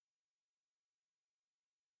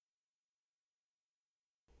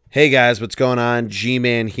Hey guys, what's going on?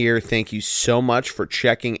 G-Man here. Thank you so much for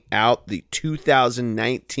checking out the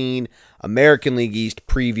 2019 American League East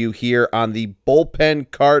preview here on the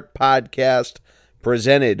Bullpen Cart podcast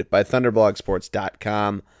presented by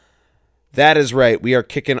ThunderblogSports.com. That is right. We are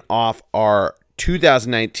kicking off our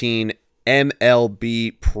 2019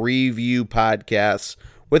 MLB preview podcast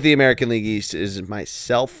with the American League East. It is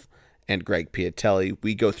myself and Greg Piatelli.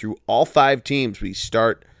 We go through all 5 teams. We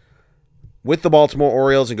start with the Baltimore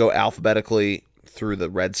Orioles and go alphabetically through the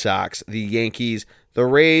Red Sox, the Yankees, the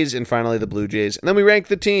Rays, and finally the Blue Jays. And then we rank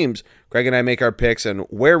the teams. Greg and I make our picks and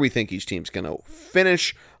where we think each team's going to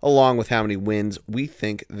finish, along with how many wins we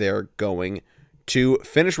think they're going to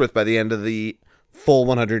finish with by the end of the full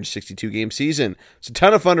 162-game season. It's a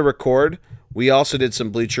ton of fun to record. We also did some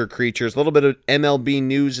Bleacher Creatures, a little bit of MLB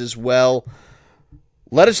news as well.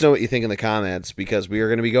 Let us know what you think in the comments because we are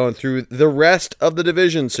going to be going through the rest of the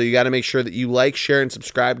division. So you got to make sure that you like, share, and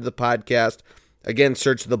subscribe to the podcast. Again,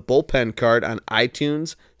 search the Bullpen Card on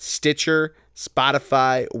iTunes, Stitcher,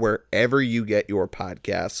 Spotify, wherever you get your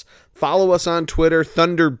podcasts. Follow us on Twitter.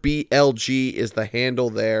 ThunderBLG is the handle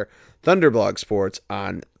there. Thunderblog Sports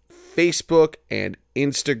on Facebook and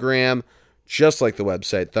Instagram, just like the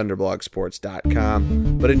website,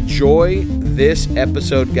 thunderblogsports.com. But enjoy this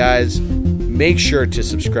episode, guys. Make sure to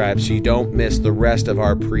subscribe so you don't miss the rest of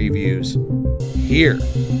our previews. Here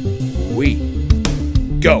we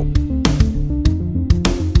go.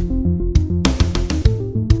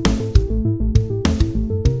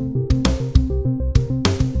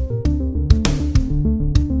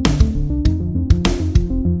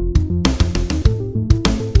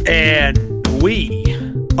 And we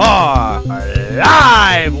are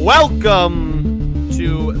live. Welcome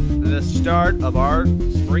to the start of our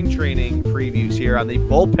spring training previews here on the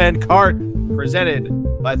Bullpen Cart presented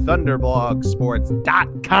by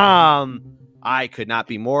ThunderblogSports.com. I could not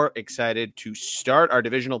be more excited to start our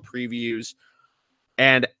divisional previews.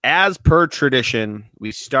 And as per tradition,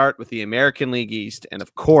 we start with the American League East. And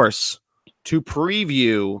of course, to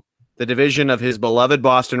preview the division of his beloved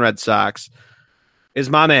Boston Red Sox is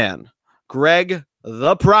my man, Greg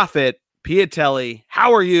the Prophet Piatelli.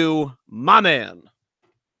 How are you, my man?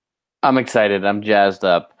 I'm excited. I'm jazzed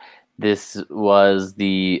up. This was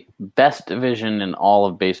the best division in all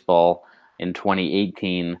of baseball in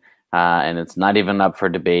 2018, and it's not even up for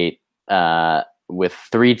debate, with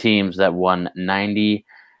 3 teams that won 90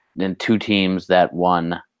 and 2 teams that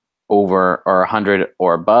won over or 100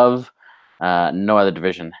 or above. No other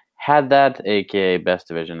division had that, aka best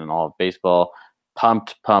division in all of baseball.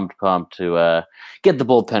 Pumped to get the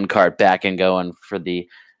Bullpen Cart back and going for the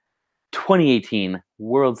 2018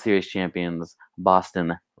 World Series champions,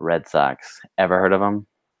 Boston Red Sox. Ever heard of them?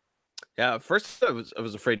 Yeah, first I was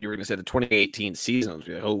afraid you were going to say the 2018 season. I was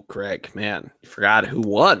like, oh, Greg, man, you forgot who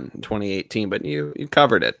won in 2018, but you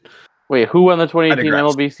covered it. Wait, who won the 2018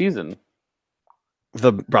 MLB season?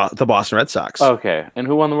 The Boston Red Sox. Okay, and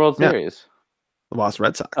who won the World Series? The Boston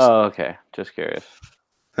Red Sox. Oh, okay. Just curious.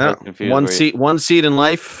 Yeah. One seed in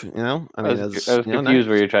life, you know. I mean, I was confused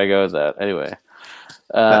where you're trying to go with that. Anyway.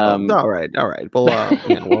 All right.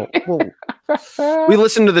 Well, we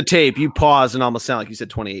listened to the tape. You paused and almost sound like you said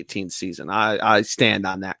 2018 season. I stand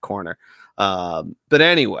on that corner. But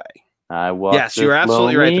anyway, yes, you're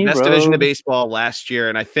absolutely right. The best division of baseball last year,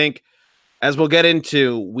 and I think as we'll get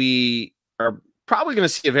into, we are probably going to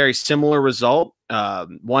see a very similar result.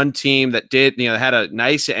 One team that had a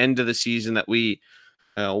nice end of the season that we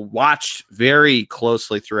watched very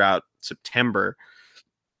closely throughout September.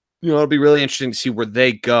 It'll be really interesting to see where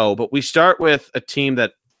they go. But we start with a team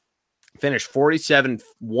that finished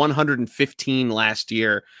 47-115 last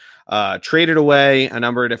year, traded away a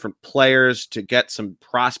number of different players to get some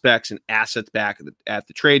prospects and assets back at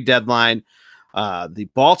the trade deadline. The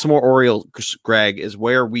Baltimore Orioles, Greg, is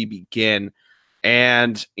where we begin.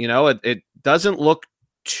 And, it doesn't look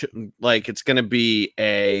like it's going to be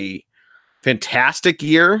a fantastic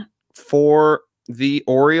year for the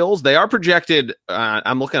Orioles. They are projected,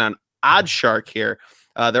 I'm looking on OddsShark here.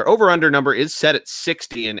 Their over-under number is set at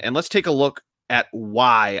 60, and let's take a look at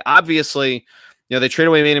why. Obviously, they traded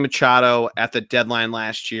away Manny Machado at the deadline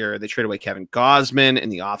last year. They traded away Kevin Gausman in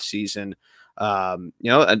the offseason. A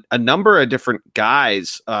number of different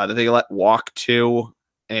guys that they let walk too,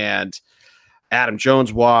 and Adam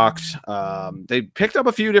Jones walked. They picked up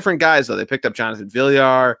a few different guys, though. They picked up Jonathan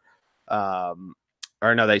Villar.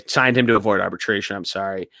 They signed him to avoid arbitration. I'm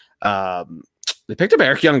sorry. They picked up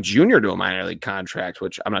Eric Young Jr. to a minor league contract,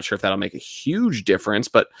 which I'm not sure if that'll make a huge difference.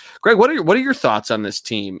 But Greg, what are your thoughts on this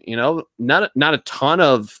team? Not a ton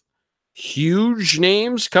of huge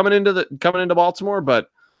names coming into Baltimore, but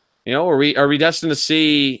Are we destined to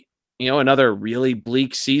see another really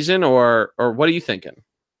bleak season, or what are you thinking?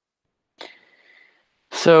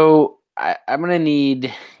 So I'm going to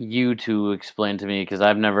need you to explain to me because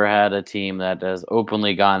I've never had a team that has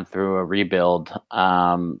openly gone through a rebuild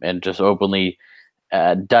and just openly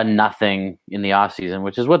done nothing in the offseason,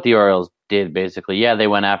 which is what the Orioles did basically. Yeah, they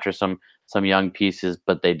went after some young pieces,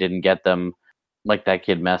 but they didn't get them like that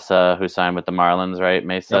kid Mesa who signed with the Marlins, right? Yep.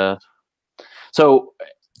 Mesa. So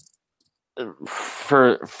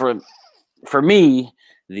for me,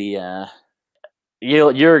 the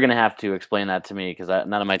you're going to have to explain that to me because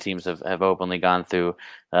none of my teams have openly gone through.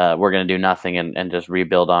 We're going to do nothing and just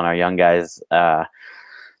rebuild on our young guys.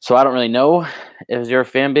 So I don't really know. Is your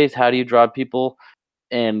fan base? How do you draw people?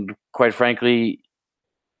 And quite frankly,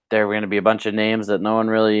 there are going to be a bunch of names that no one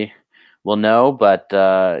really will know. But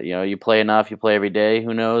you play enough, you play every day.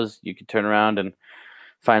 Who knows? You could turn around and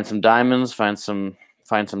find some diamonds, find some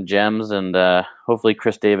gems, and hopefully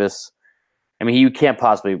Chris Davis. I mean, you can't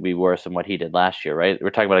possibly be worse than what he did last year, right?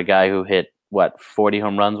 We're talking about a guy who hit 40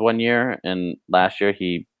 home runs one year, and last year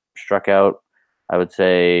he struck out, I would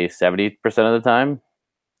say 70% of the time.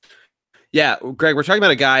 Yeah, Greg, we're talking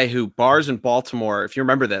about a guy who bars in Baltimore, if you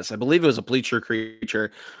remember this, I believe it was a Bleacher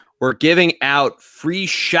Creature, were giving out free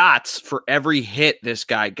shots for every hit this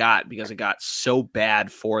guy got because it got so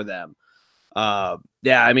bad for them. Yeah,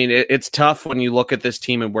 I mean, it's tough when you look at this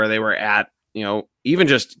team and where they were at, even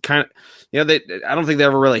just kind of, I don't think they're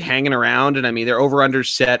ever really hanging around. And I mean, they're over under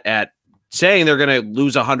set at saying they're going to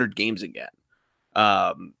lose 100 games again.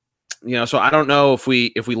 So I don't know if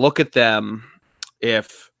we look at them,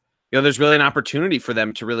 if there's really an opportunity for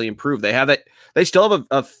them to really improve. They have that. They still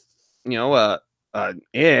have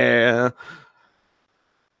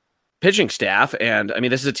pitching staff, and I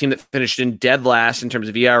mean, this is a team that finished in dead last in terms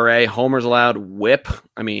of ERA, homers allowed, WHIP.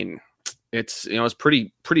 I mean, it's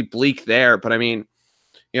pretty bleak there. But I mean,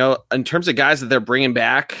 in terms of guys that they're bringing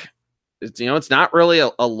back, it's not really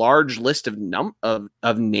a large list of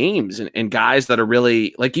names and guys that are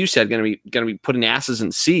really, like you said, going to be putting asses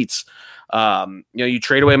in seats. You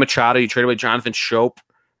trade away Machado, you trade away Jonathan Schoop,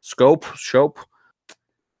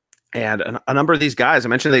 and a number of these guys. I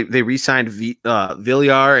mentioned they re-signed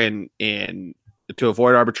Villar and to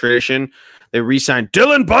avoid arbitration. They re-signed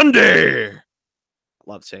Dylan Bundy.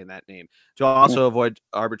 Love saying that name to also avoid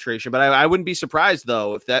arbitration. But I wouldn't be surprised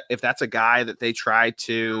though if that's a guy that they try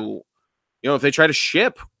to, if they try to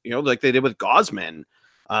ship, like they did with Gosman.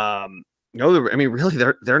 I mean,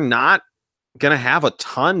 really, they're not gonna have a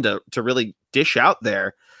ton to really dish out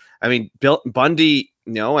there. I mean, Bundy,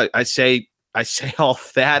 I say all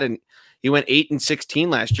that, and he went 8-16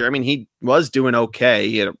 last year. I mean, he was doing okay.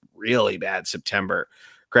 He had a really bad September.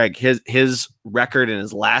 Greg, his record in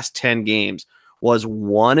his last 10 games was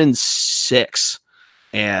 1-6,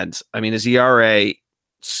 and I mean, his ERA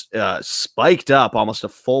spiked up almost a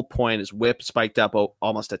full point. His WHIP spiked up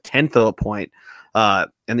almost a tenth of a point.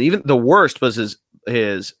 And even the worst was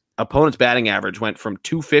his opponent's batting average went from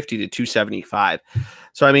 250 to 275.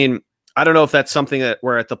 So, I mean, I don't know if that's something that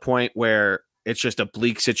we're at the point where it's just a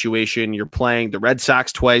bleak situation. You're playing the Red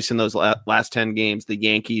Sox twice in those last 10 games, the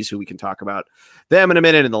Yankees, who we can talk about them in a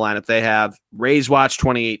minute in the lineup they have. Rays watch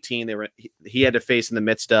 2018. He had to face in the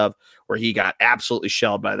midst of where he got absolutely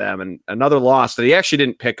shelled by them, and another loss that he actually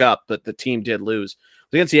didn't pick up, but the team did lose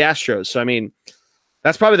against the Astros. So, I mean,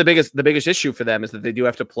 that's probably the biggest issue for them is that they do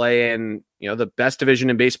have to play in, the best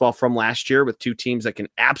division in baseball from last year with two teams that can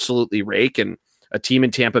absolutely rake, and a team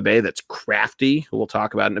in Tampa Bay that's crafty, who we'll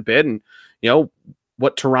talk about in a bit. And,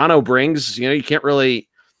 what Toronto brings, you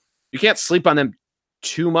can't sleep on them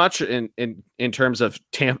too much in terms of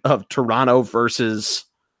Toronto versus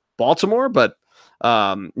Baltimore. But,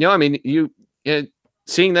 I mean,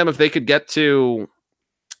 seeing them, if they could get to,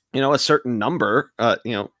 a certain number,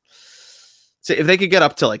 so if they could get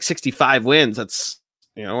up to like 65 wins, that's,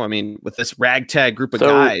 I mean, with this ragtag group of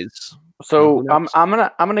guys. So I'm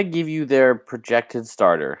gonna give you their projected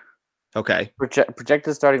starter. Okay.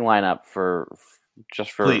 Projected starting lineup for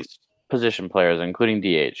Please. position players, including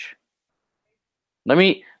DH. Let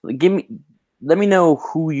me know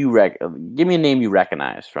who you give me a name you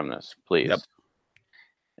recognize from this, please. Yep.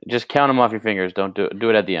 Just count them off your fingers. Don't do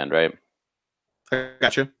it at the end, right? I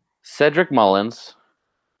gotcha. Cedric Mullins,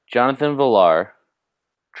 Jonathan Villar,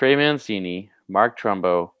 Trey Mancini, Mark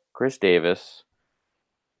Trumbo, Chris Davis,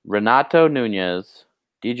 Renato Nunez,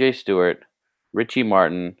 DJ Stewart, Richie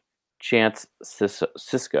Martin, Chance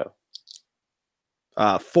Cisco.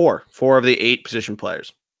 4 of the 8 position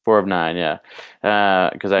players. 4 of 9, yeah.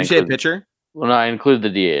 Because you say pitcher? Well, no, I included the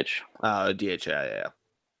DH. DH, yeah.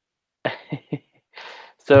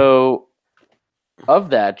 So of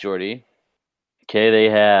that, Jordy, okay, they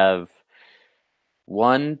have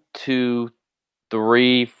one, two,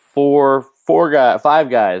 three, five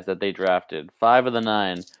guys that they drafted. 5 of the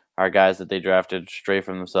 9 are guys that they drafted straight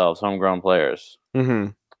from themselves, homegrown players. Mm-hmm.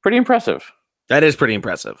 Pretty impressive. That is pretty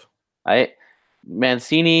impressive.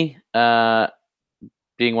 Mancini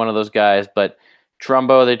being one of those guys, but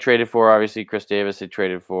Trumbo they traded for, obviously Chris Davis they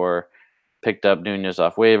traded for, picked up Nunez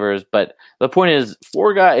off waivers. But the point is,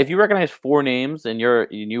 4 guys. If you recognize 4 names and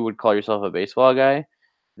you would call yourself a baseball guy,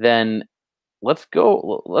 then let's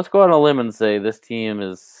go on a limb and say this team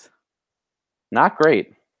is not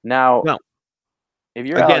great. Now, No. if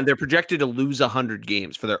you're Again, they're projected to lose 100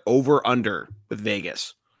 games for their over-under with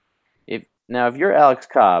Vegas. If you're Alex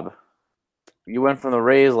Cobb, you went from the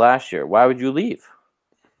Rays last year. Why would you leave?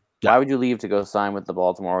 Yeah. Why would you leave to go sign with the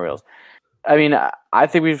Baltimore Orioles? I mean, I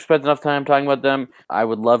think we've spent enough time talking about them. I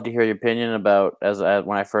would love to hear your opinion about, as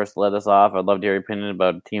when I first led this off, I'd love to hear your opinion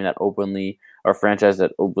about a team that openly, or a franchise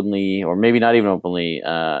that openly, or maybe not even openly,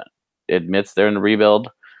 admits they're in a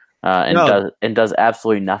rebuild and does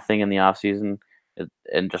absolutely nothing in the offseason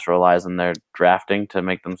and just relies on their drafting to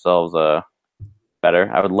make themselves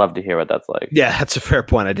better. I would love to hear what that's like. Yeah, that's a fair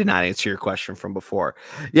point. I did not answer your question from before.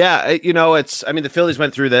 Yeah, the Phillies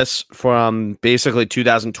went through this from basically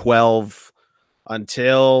 2012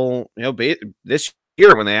 until, this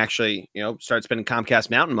year when they actually, started spending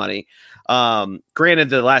Comcast Mountain money. Granted,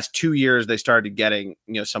 the last 2 years they started getting,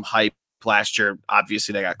 some hype. Last year,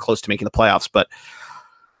 obviously they got close to making the playoffs, but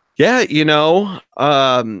yeah,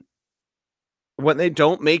 when they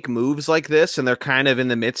don't make moves like this and they're kind of in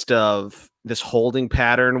the midst of this holding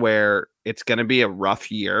pattern where it's going to be a rough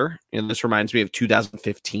year. And this reminds me of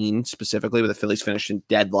 2015 specifically, where the Phillies finished in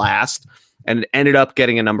dead last and ended up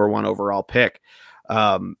getting a number 1 overall pick.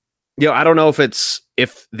 I don't know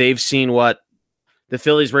if they've seen what the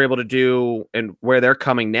Phillies were able to do and where they're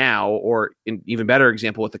coming now, or an even better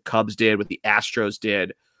example, what the Cubs did, what the Astros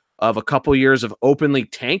did, of a couple years of openly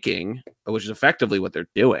tanking, which is effectively what they're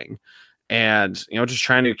doing. And, just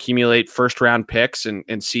trying to accumulate first round picks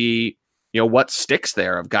and see, what sticks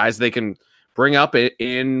there of guys they can bring up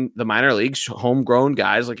in the minor leagues, homegrown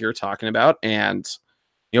guys like you're talking about, and,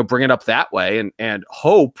 bring it up that way and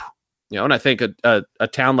hope, and I think a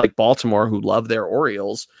town like Baltimore, who love their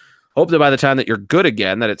Orioles, hope that by the time that you're good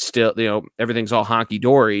again, that it's still, everything's all honky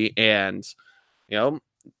dory. And, now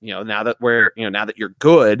that you're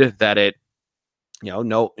good, that it,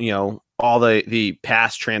 all the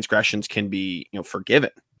past transgressions can be,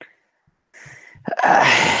 forgiven.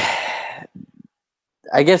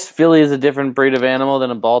 I guess Philly is a different breed of animal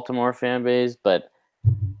than a Baltimore fan base, but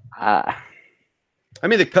I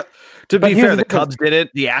mean, to be fair, the Cubs did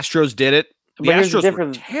it, the Astros did it. The Astros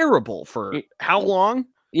were terrible for how long?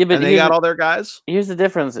 Yeah, but and they got all their guys. Here's the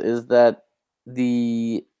difference: is that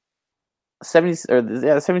the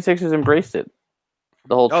 76ers embraced it.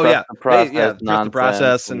 The whole trust the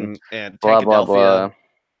process and blah blah blah.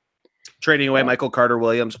 Trading away Michael Carter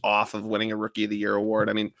Williams off of winning a Rookie of the Year award.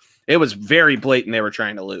 I mean, it was very blatant they were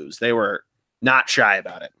trying to lose. They were not shy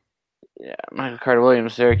about it. Yeah, Michael Carter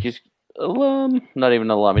Williams, Syracuse alum, not even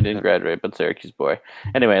alum. He didn't graduate, but Syracuse boy.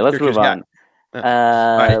 Anyway, let's move on. All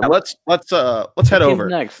right, let's head over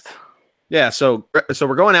next. Yeah, so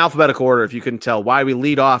we're going alphabetical order. If you couldn't tell, why we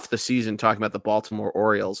lead off the season talking about the Baltimore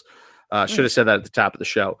Orioles. Should have said that at the top of the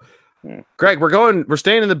show. Greg, we're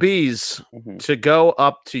staying in the B's to go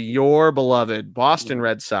up to your beloved Boston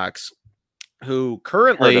Red Sox, who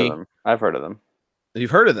currently I've heard of them. You've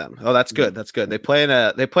heard of them? Oh, that's good. That's good. They play in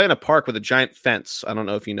a park with a giant fence. I don't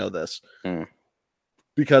know if you know this.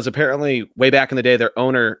 Because apparently way back in the day, their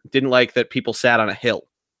owner didn't like that people sat on a hill.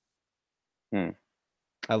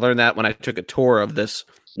 I learned that when I took a tour of this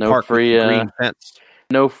park with green fence.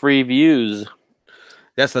 No free views.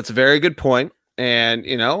 Yes, that's a very good point. And,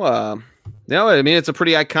 I mean, it's a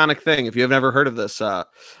pretty iconic thing. If you have never heard of this, I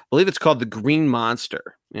believe it's called the Green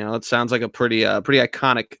Monster. It sounds like a pretty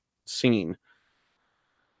iconic scene.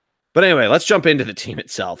 But anyway, let's jump into the team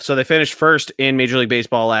itself. So they finished first in Major League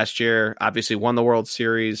Baseball last year, obviously won the World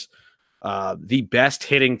Series, the best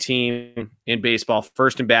hitting team in baseball,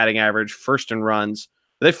 first in batting average, first in runs.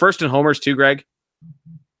 Are they first in homers too, Greg?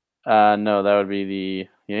 No, that would be the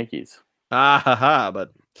Yankees.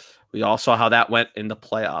 But we all saw how that went in the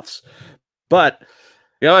playoffs. But,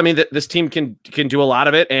 I mean, this team can do a lot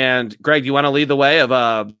of it. And Greg, you want to lead the way of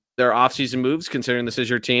their offseason moves, considering this is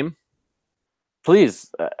your team? Please.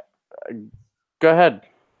 Go ahead.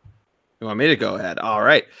 You want me to go ahead? All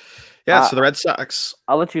right. Yeah, so the Red Sox.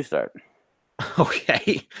 I'll let you start.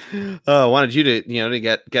 Okay. I wanted you to, to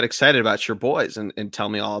get excited about your boys and tell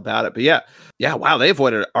me all about it. But yeah. Yeah, wow, they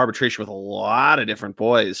avoided arbitration with a lot of different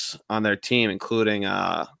boys on their team, including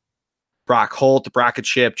Brock Holt, the Bracket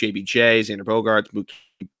Chip, JBJ, Xander Bogaerts,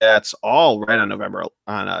 Mookie Betts, all right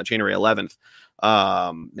on January 11th.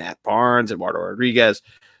 Matt Barnes, Eduardo Rodriguez.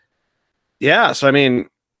 Yeah, so I mean,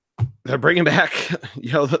 they're bringing back,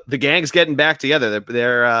 the gang's getting back together.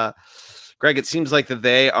 They're Greg, it seems like that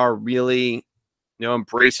they are really,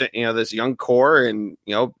 embracing, this young core and,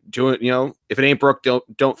 doing, if it ain't broke,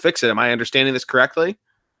 don't fix it. Am I understanding this correctly?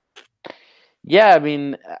 Yeah, I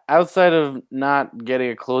mean, outside of not getting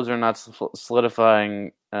a closer, not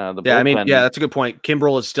solidifying the Yeah, I mean, bullpen. yeah, that's a good point.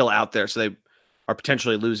 Kimbrel is still out there, so they are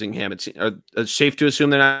potentially losing him. It's safe to assume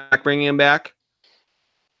they're not bringing him back.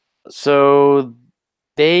 So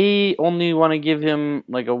they only want to give him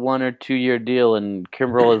like a 1 or 2 year deal, and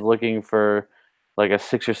Kimbrel is looking for like a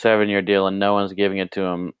 6 or 7 year deal, and no one's giving it to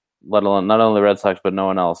him. Let alone not only the Red Sox, but no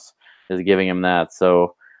one else is giving him that.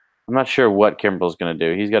 So I'm not sure what Kimbrel's going to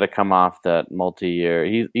do. He's got to come off that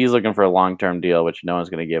multi-year. He's looking for a long-term deal, which no one's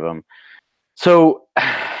going to give him. So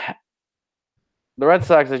the Red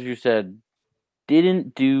Sox, as you said,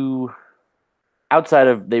 didn't do outside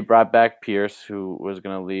of they brought back Pierce, who was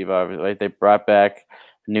going to leave. Obviously, like they brought back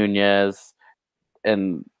Nunez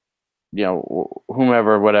and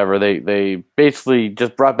whomever, whatever. They basically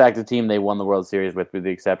just brought back the team they won the World Series with the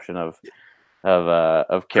exception of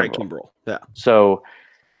Kimbrel. Yeah. So,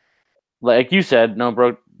 like you said, not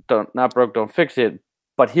broke, don't fix it.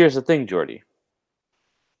 But here's the thing, Jordy.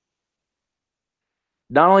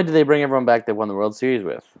 Not only did they bring everyone back they won the World Series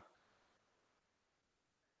with,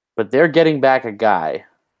 but they're getting back a guy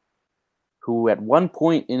who at one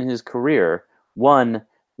point in his career won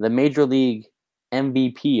the Major League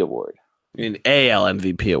MVP award. An AL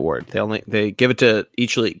MVP award. They give it to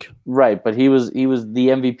each league. Right, but he was the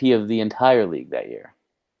MVP of the entire league that year.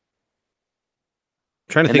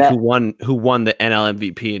 I'm trying to think who won the NL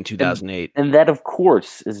MVP in 2008. And that, of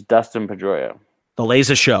course, is Dustin Pedroia. The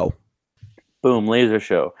Laser Show. Boom, Laser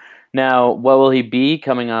Show. Now, what will he be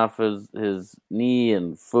coming off his knee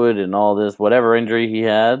and foot and all this, whatever injury he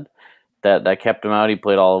had that kept him out? He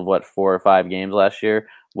played all of, 4 or 5 games last year.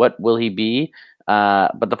 What will he be?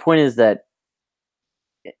 But the point is that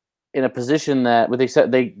in a position that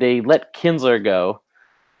they let Kinsler go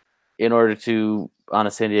in order to on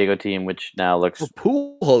a San Diego team, which now looks. Well,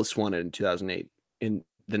 Pujols won it in 2008 in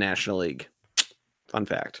the National League. Fun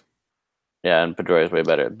fact. Yeah, and Pedroia is way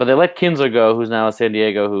better. But they let Kinsler go, who's now a San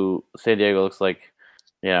Diego, who San Diego looks like,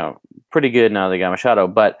 pretty good now they got Machado.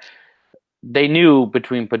 But they knew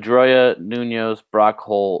between Pedroia, Nunez, Brock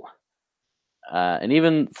Holt, and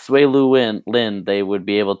even Sway Lu Lin, they would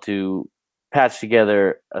be able to patch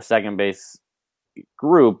together a second base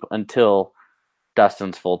group until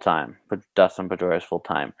Dustin's full-time. Dustin Pedroia's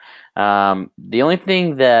full-time. The only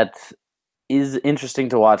thing that is interesting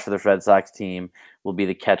to watch for the Red Sox team will be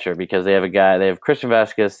the catcher, because they have Christian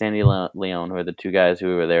Vasquez, Sandy Leon, who are the two guys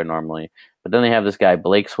who are there normally. But then they have this guy,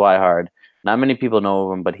 Blake Swihart. Not many people know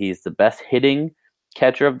of him, but he's the best hitting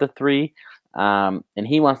catcher of the three. And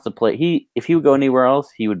he wants to play. If he would go anywhere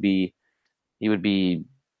else, he would be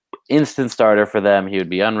instant starter for them. He would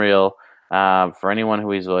be unreal for anyone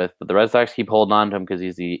who he's with. But the Red Sox keep holding on to him because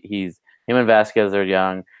he's him and Vasquez are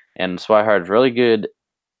young, and Swihart's really good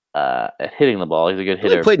at hitting the ball. He's a good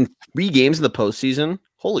hitter. He played in 3 games in the postseason.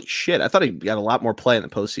 Holy shit! I thought he got a lot more play in the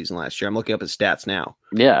postseason last year. I'm looking up his stats now.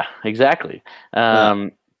 Yeah, exactly.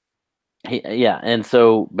 And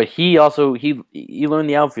so, but he also he learned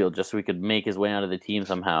the outfield just so he could make his way onto the team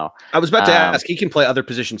somehow. I was about to ask. He can play other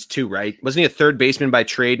positions too, right? Wasn't he a third baseman by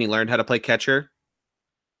trade, and he learned how to play catcher?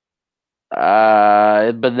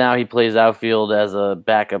 But now he plays outfield as a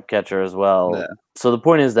backup catcher as well. Yeah. So the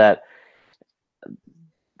point is that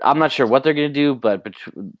I'm not sure what they're going to do, but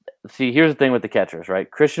see, here's the thing with the catchers, right?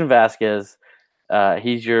 Christian Vasquez,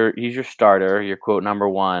 he's your starter, your quote number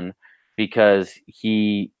one, because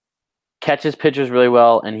he catches pitchers really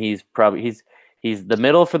well, and he's the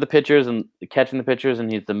middle for the pitchers and catching the pitchers,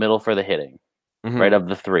 and he's the middle for the hitting, right, of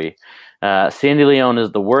the three. Sandy Leon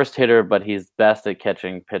is the worst hitter, but he's best at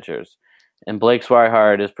catching pitchers. And Blake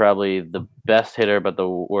Swihart is probably the best hitter, but the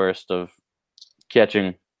worst of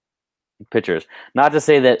catching pitchers. Not to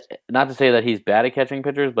say that he's bad at catching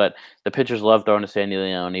pitchers, but the pitchers love throwing to Sandy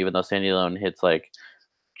Leon, even though Sandy Leon hits like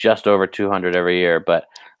just over 200 every year. But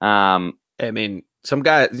I mean, some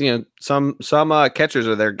guys, some catchers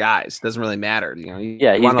are their guys. It doesn't really matter. You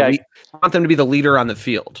want them to be the leader on the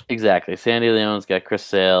field. Exactly. Sandy Leon's got Chris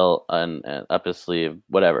Sale and up his sleeve,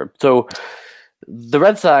 whatever. So the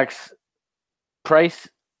Red Sox, Price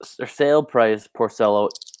sale price, Porcello,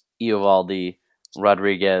 Eovaldi,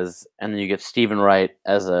 Rodriguez, and then you get Stephen Wright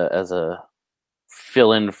as a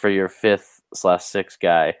fill in for your 5th/6th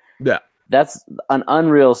guy. Yeah, That's an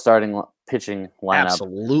unreal starting pitching lineup.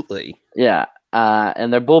 absolutely. Yeah,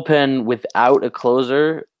 and their bullpen without a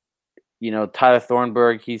closer. Tyler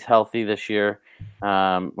Thornburg, he's healthy this year.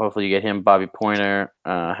 Hopefully you get him, Bobby Pointer,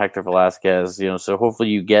 Hector Velasquez. So hopefully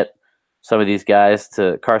you get some of these guys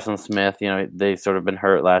to Carson Smith. They sort of been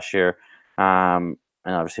hurt last year, and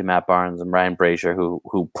obviously Matt Barnes and Ryan Brazier,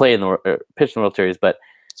 who play in the pitch in the World Series. But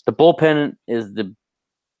the bullpen is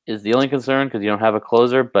the only concern because you don't have a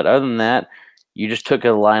closer. But other than that, you just took a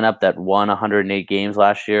lineup that won 108 games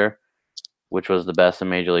last year, which was the best in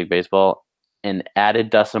Major League Baseball, and added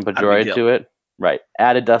Dustin Pedroia to it. Right.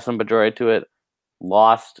 Added Dustin Pedroia to it.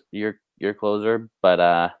 Lost your closer, but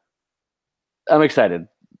I'm excited.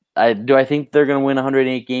 Do I think they're going to win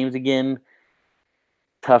 108 games again?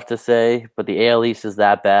 Tough to say, but the AL East is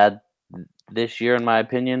that bad this year, in my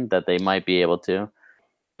opinion, that they might be able to.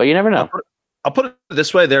 But you never know. I'll put it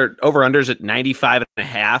this way. Their over-unders at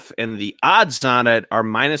 95.5, and the odds on it are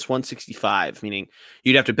minus 165, meaning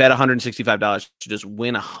you'd have to bet $165 to just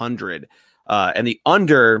win 100. And the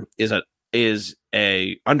under is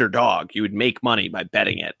a underdog. You would make money by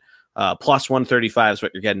betting it. Plus 135 is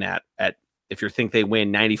what you're getting at if you think they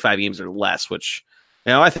win 95 games or less, which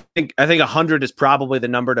I think 100 is probably the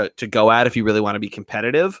number to go at if you really want to be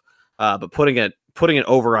competitive. But putting it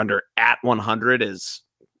over under at 100 is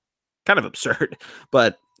kind of absurd,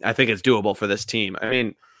 but I think it's doable for this team. I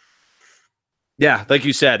mean, yeah, like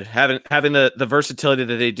you said, having the versatility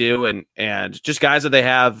that they do and just guys that they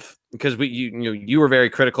have, because you were very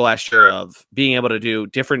critical last year of being able to do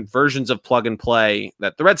different versions of plug and play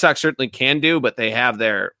that the Red Sox certainly can do, but they have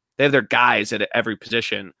their guys at every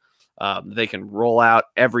position. They can roll out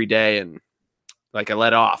every day, and like I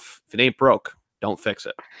let off, if it ain't broke, don't fix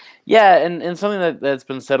it. Yeah, and something that's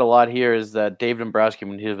been said a lot here is that Dave Dombrowski,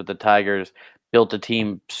 when he was with the Tigers, built a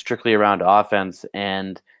team strictly around offense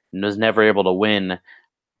and was never able to win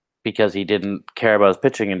because he didn't care about his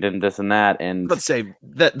pitching and didn't this and that. And let's say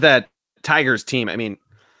that Tigers team, I mean,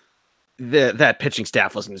 that pitching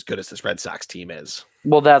staff wasn't as good as this Red Sox team is.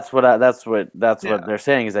 Well, that's what they're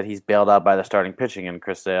saying is that he's bailed out by the starting pitching and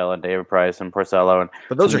Chris Sale and David Price and Porcello,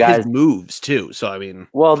 but those are guys, his moves too. So I mean,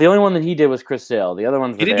 well, the only one that he did was Chris Sale. The other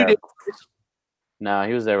ones were there. No,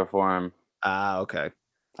 he was there before him. Okay.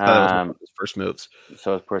 That was his first moves.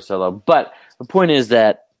 So was Porcello. But the point is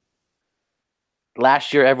that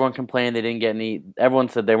last year everyone complained they didn't get any. Everyone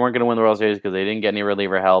said they weren't going to win the World Series because they didn't get any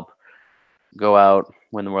reliever help. Go out,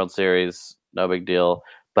 win the World Series, no big deal.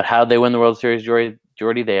 But how'd they win the World Series, Jordy?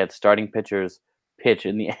 They had starting pitchers pitch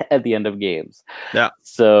at the end of games. Yeah.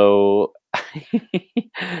 So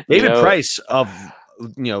David Price of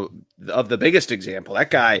the biggest example. That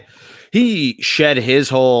guy, he shed his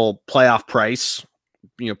whole playoff price,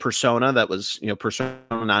 persona that was persona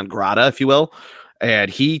non grata, if you will, and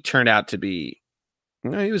he turned out to be.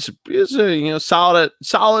 He was a solid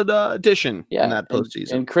addition in that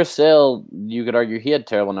postseason. And Chris Sale, you could argue he had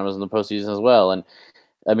terrible numbers in the postseason as well. And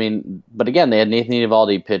I mean, but again, they had Nathan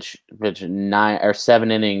Eovaldi pitch 9 or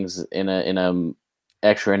 7 innings in a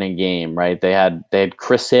extra inning game, right? They had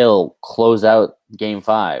Chris Sale close out Game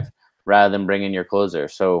 5 rather than bring in your closer.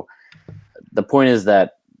 So the point is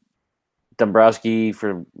that Dombrowski,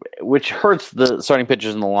 which hurts the starting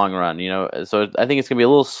pitchers in the long run, So I think it's going to be a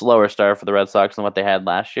little slower start for the Red Sox than what they had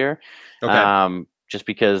last year. Okay. Just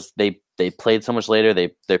because they played so much later,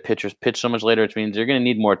 their pitchers pitched so much later, which means you're going to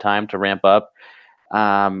need more time to ramp up.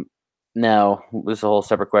 Now, this is a whole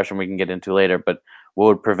separate question we can get into later, but what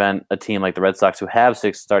would prevent a team like the Red Sox, who have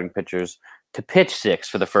 6 starting pitchers, to pitch 6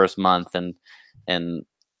 for the first month and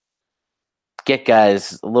get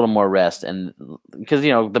guys a little more rest? And because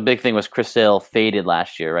the big thing was Chris Sale faded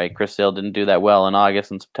last year, right? Chris Sale didn't do that well in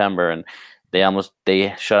August and September, and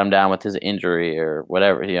they shut him down with his injury or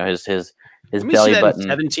whatever. His belly button.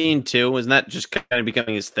 17 too, wasn't that just kind of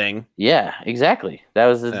becoming his thing? Yeah, exactly. That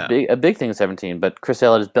was a big thing in 17. But Chris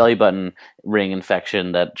Sale had his belly button ring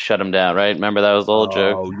infection that shut him down, right? Remember that was the old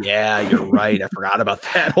joke? Oh yeah, you're right. I forgot about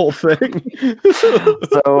that whole thing.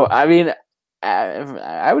 So I mean,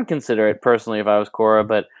 I would consider it personally if I was Cora,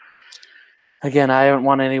 but again, I haven't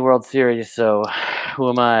won any World Series, so who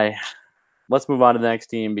am I? Let's move on to the next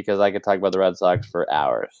team because I could talk about the Red Sox for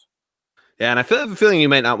hours. Yeah, and I have a feeling you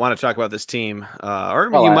might not want to talk about this team,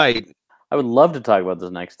 you might. I would love to talk about this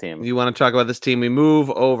next team. You want to talk about this team? We move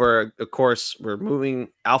over. Of course, we're moving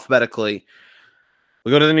alphabetically.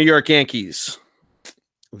 We go to the New York Yankees,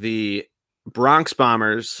 the Bronx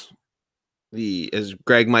Bombers, as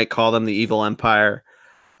Greg might call them, the Evil Empire.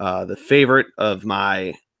 the favorite of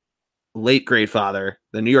my late great father,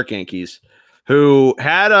 the New York Yankees, who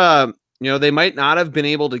had they might not have been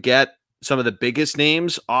able to get some of the biggest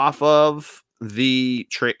names off of the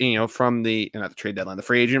trade, from the not the trade deadline, the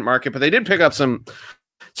free agent market, but they did pick up some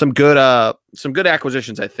good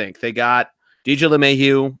acquisitions. I think they got DJ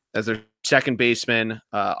LeMahieu as their second baseman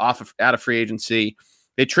out of free agency.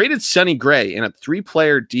 They traded Sonny Gray in a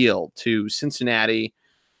 3-player deal to Cincinnati,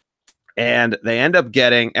 and they end up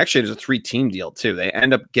getting, actually there's a 3-team deal too. They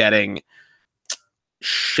end up getting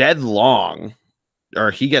Shed Long,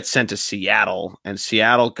 or he gets sent to Seattle, and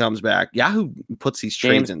Seattle comes back. Yahoo puts these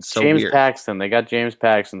trades in so James weird. Paxton. They got James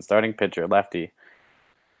Paxton, starting pitcher, lefty.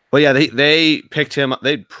 Well, yeah, they picked him up.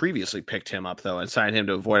 They previously picked him up, though, and signed him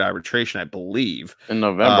to avoid arbitration, I believe. In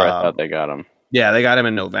November, I thought they got him. Yeah, they got him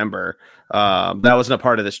in November. That wasn't a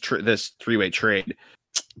part of this 3-way trade.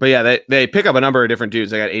 But yeah, they pick up a number of different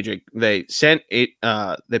dudes. They got AJ. They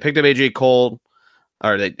picked up AJ Cole,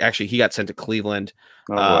 or he got sent to Cleveland.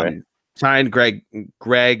 Signed Greg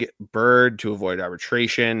Bird to avoid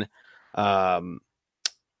arbitration.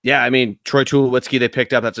 Yeah, I mean, Troy Tulowitzki they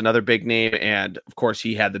picked up. That's another big name. And, of course,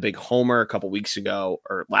 he had the big homer a couple weeks ago,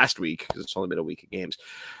 or last week, because it's only been a week of games,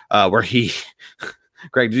 where he –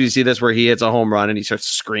 Greg, did you see this, where he hits a home run and he starts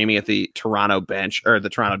screaming at the Toronto bench, or the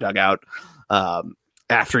Toronto dugout,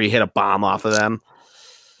 after he hit a bomb off of them?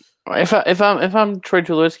 If I'm Troy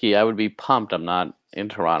Tulowitzki, I would be pumped I'm not in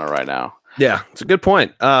Toronto right now. Yeah, it's a good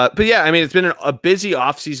point. But, yeah, I mean, it's been a busy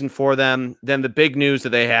offseason for them. Then the big news that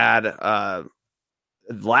they had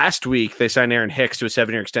last week, they signed Aaron Hicks to a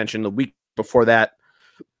 7-year extension. The week before that,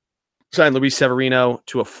 signed Luis Severino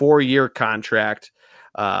to a 4-year contract.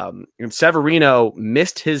 And Severino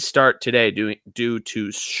missed his start today due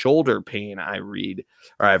to shoulder pain, I've read.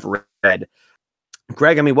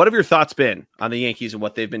 Greg, I mean, what have your thoughts been on the Yankees and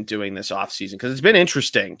what they've been doing this offseason? Because it's been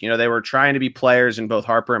interesting. They were trying to be players in both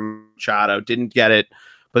Harper and Machado, didn't get it,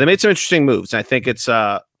 but they made some interesting moves. And I think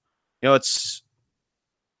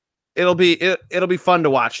it'll be fun to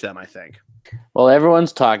watch them, I think. Well,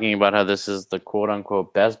 everyone's talking about how this is the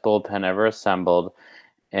quote-unquote best bullpen ever assembled,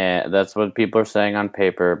 and that's what people are saying on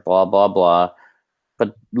paper, blah, blah, blah.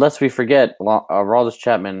 But lest we forget, Aroldis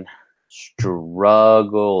Chapman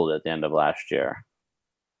struggled at the end of last year.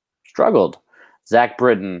 Struggled. Zach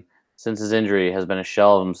Britton, since his injury, has been a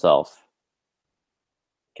shell of himself.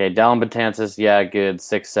 Okay, Dellin Betances, yeah, good,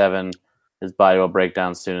 6'7". His body will break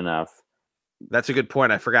down soon enough. That's a good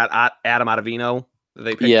point. I forgot Adam Ottavino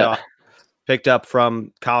that they picked up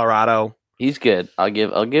from Colorado. He's good. I'll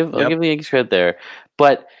give the Yankees credit there.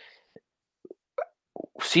 But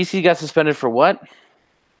CC got suspended for what?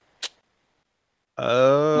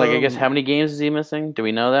 I guess how many games is he missing? Do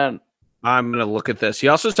we know that? I'm gonna look at this. He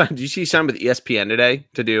also signed. Did you see he signed with ESPN today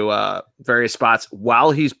to do various spots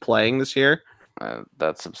while he's playing this year?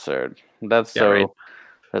 That's absurd. That's fucking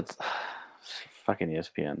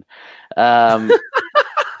ESPN.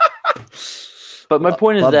 But my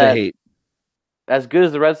point is that as good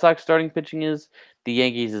as the Red Sox starting pitching is, the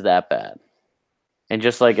Yankees is that bad. And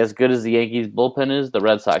just like as good as the Yankees bullpen is, the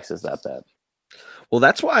Red Sox is that bad. Well,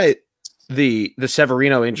 that's why the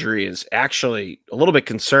Severino injury is actually a little bit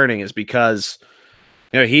concerning, is because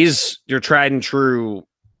he's your tried and true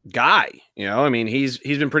guy. I mean, he's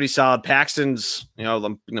been pretty solid. Paxton's, I'm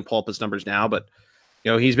going to pull up his numbers now, but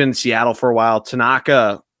he's been in Seattle for a while.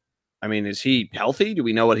 Tanaka, I mean, is he healthy? Do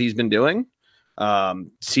we know what he's been doing?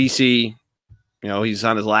 CC, he's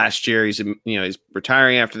on his last year. He's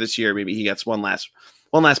retiring after this year. Maybe he gets one last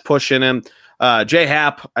push in him. J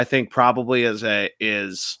Happ, I think probably is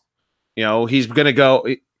he's going to go.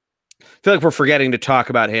 I feel like we're forgetting to talk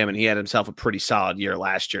about him, and he had himself a pretty solid year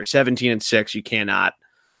last year. 17-6. You can't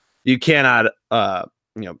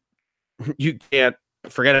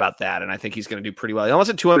forget about that. And I think he's going to do pretty well. He almost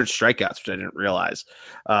had 200 strikeouts, which I didn't realize.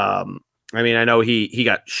 I mean, I know he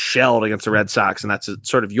got shelled against the Red Sox, and that's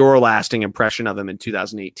sort of your lasting impression of him in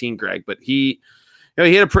 2018, Greg. But he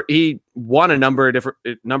won a number of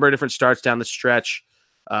different starts down the stretch.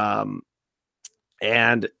 And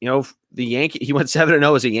the Yankee, he went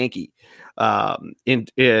 7-0 as a Yankee in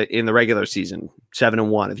the regular season,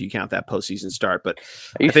 7-1 if you count that postseason start. But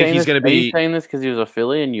I think he's going to be. Are you saying this because he was a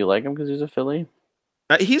Philly and you like him because he was a Philly?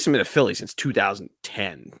 He hasn't been a Philly since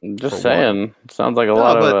 2010. I'm just saying, sounds like a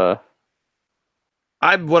lot of.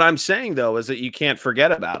 What I'm saying though is that you can't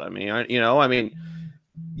forget about him. I mean,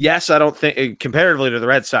 yes, I don't think comparatively to the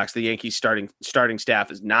Red Sox, the Yankees starting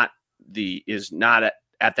staff is not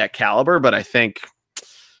at that caliber. But I think,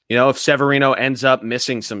 if Severino ends up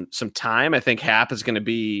missing some time, I think Happ is going to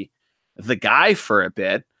be the guy for a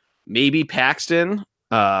bit. Maybe Paxton.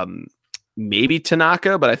 maybe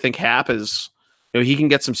Tanaka, but I think Happ is, he can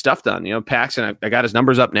get some stuff done. Paxton, I got his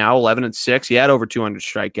numbers up now, 11-6. He had over 200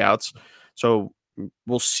 strikeouts. So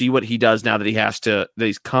we'll see what he does now that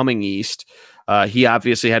he's coming east. He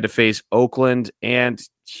obviously had to face Oakland and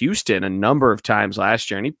Houston a number of times last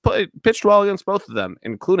year, and he pitched well against both of them,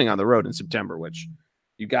 including on the road in September, which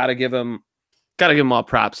you got to give him all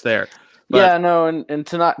props there. But, yeah, no, and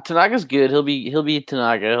Tanaka's good. He'll be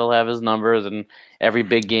Tanaka. He'll have his numbers, and every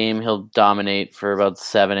big game he'll dominate for about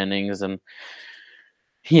 7 innings. And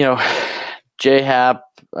J Happ,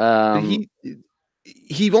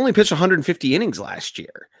 he only pitched 150 innings last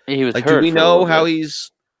year. He was hurt. Do we know how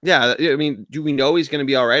he's? Yeah, I mean, do we know he's going to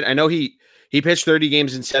be all right? I know he pitched 30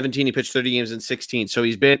 games in 17. He pitched 30 games in 16. So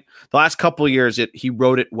he's been the last couple of years. He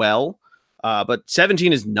wrote it well, but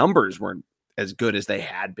 17 his numbers weren't as good as they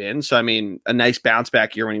had been. So I mean, a nice bounce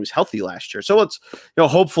back year when he was healthy last year. So let's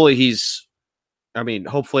hopefully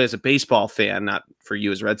hopefully as a baseball fan, not for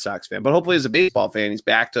you as a Red Sox fan, but hopefully as a baseball fan, he's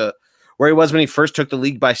back to where he was when he first took the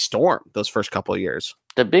league by storm those first couple of years.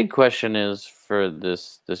 The big question is for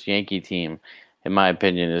this Yankee team, in my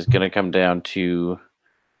opinion, is going to come down to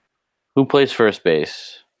who plays first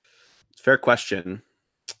base. Fair question.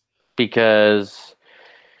 Because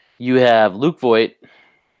you have Luke Voit,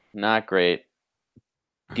 not great.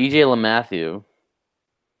 DJ LeMahieu.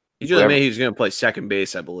 DJ LeMahieu's going to play second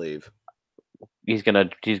base, I believe. He's gonna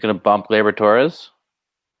bump Gleyber Torres.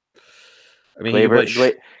 I mean,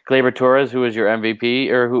 Gleyber Torres, who was your MVP,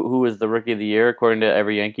 or who was the Rookie of the Year according to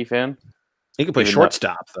every Yankee fan. He can play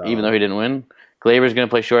shortstop, though. Even though he didn't win. Gleyber's going to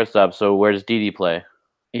play shortstop, so where does Didi play?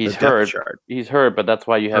 He's hurt. He's hurt, but that's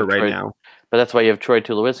why you have right now. But that's why you have Troy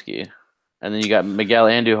Tulowitzki, and then you got Miguel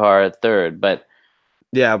Andujar at third. But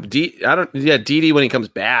Didi when he comes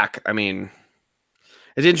back. I mean,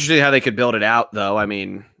 it's interesting how they could build it out, though. I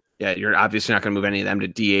mean, yeah, you're obviously not going to move any of them to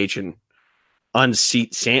DH and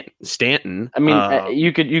unseat Stanton. I mean,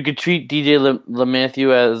 you could treat DJ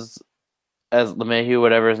LeMahieu as LeMahieu,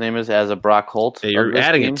 whatever his name is, as a Brock Holt. Yeah, you're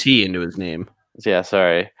adding a T into his name. Yeah,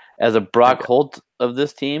 sorry. As a Brock Holt of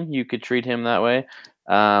this team, you could treat him that way.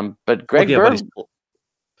 But Greg Bird.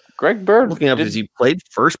 Looking up, has he paid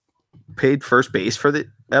first base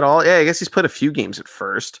at all? Yeah, I guess he's played a few games at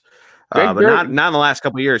first, but not in the last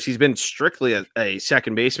couple of years. He's been strictly a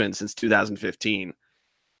second baseman since 2015.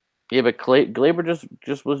 Yeah, but Gleyber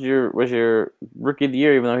just was your Rookie of the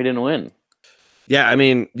Year, even though he didn't win. Yeah, I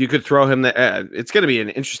mean, you could throw him there. It's going to be an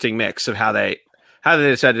interesting mix of how they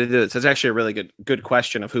decided to do this. That's actually a really good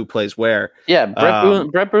question of who plays where. Yeah,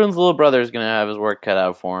 Brett Boone's little brother is going to have his work cut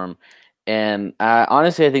out for him. And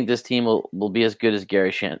honestly, I think this team will be as good as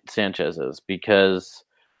Gary Sanchez is, because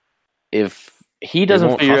if he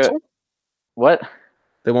doesn't figure out what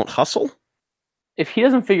they won't hustle, if he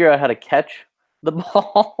doesn't figure out how to catch the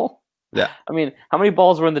ball, yeah. I mean, how many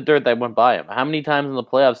balls were in the dirt that went by him? How many times in the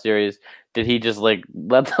playoff series did he just let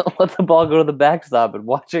the ball go to the backstop, and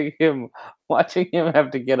watching him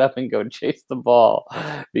have to get up and go chase the ball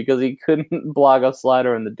because he couldn't block a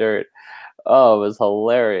slider in the dirt? Oh, it was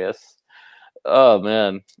hilarious. Oh,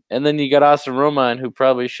 man. And then you got Austin Romine, who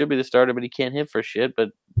probably should be the starter, but he can't hit for shit, but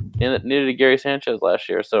neither did Gary Sanchez last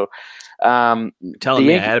year. So, telling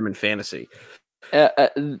me I had him in fantasy.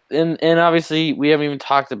 And obviously, we haven't even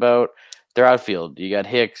talked about their outfield. You got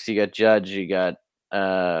Hicks, you got Judge, you got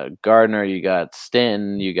Gardner, you got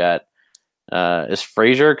Stanton, you got is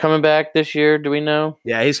Frazier coming back this year? Do we know?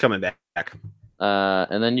 Yeah, he's coming back.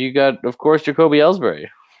 And then you got, of course, Jacoby Ellsbury.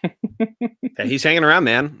 Yeah, he's hanging around,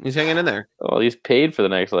 man. He's hanging in there. Well, he's paid for the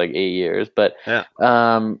next 8 years, but yeah.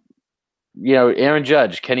 Aaron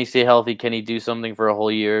Judge, can he stay healthy? Can he do something for a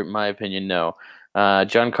whole year? In my opinion, no.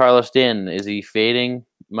 Giancarlo Stanton, is he fading?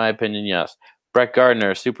 In my opinion, yes. Brett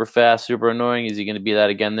Gardner, super fast, super annoying. Is he going to be that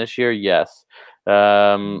again this year? Yes.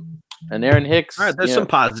 And Aaron Hicks. All right, there's some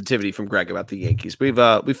positivity from Greg about the Yankees. We've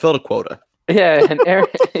filled a quota. Yeah, and Aaron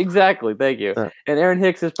exactly. Thank you. And Aaron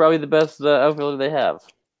Hicks is probably the best outfielder they have.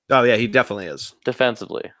 Oh yeah, he definitely is.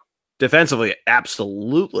 Defensively,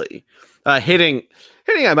 absolutely. Hitting.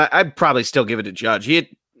 I'd probably still give it to Judge. He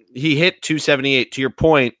hit 278. To your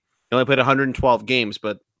point, he only played 112 games,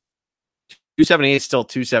 but 278 is still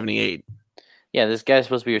 278. Yeah, this guy's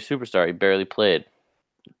supposed to be your superstar. He barely played.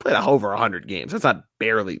 Played over 100 games. That's not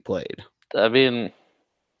barely played. I mean,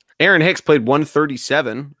 Aaron Hicks played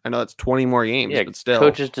 137. I know that's 20 more games, but still.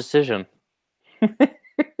 Coach's decision. Yeah,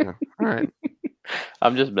 all right.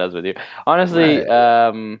 I'm just messing with you. Honestly,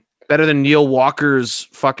 better than Neil Walker's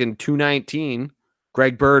fucking 219.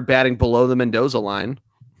 Greg Bird batting below the Mendoza line.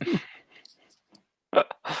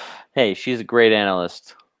 Hey, she's a great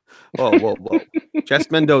analyst. Whoa. Jess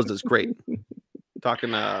Mendoza's great.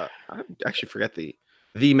 Talking, I actually forget the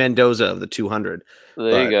Mendoza of the 200. There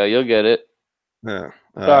you But go. You'll get it. All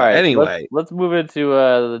right. anyway, Let's move into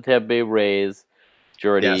the Tampa Bay Rays,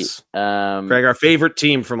 Jordy. yes, Craig, our favorite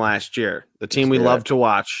team from last year, the team we love to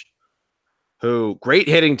watch, who great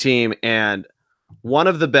hitting team and one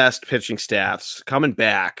of the best pitching staffs coming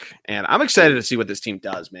back. And I'm excited to see what this team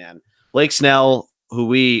does, man. Blake Snell, who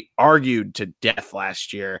we argued to death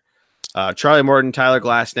last year, Charlie Morton, Tyler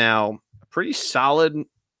Glasnow, a pretty solid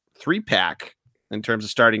 3-pack in terms of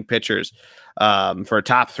starting pitchers for a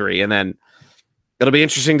top 3. And then it'll be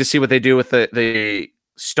interesting to see what they do with the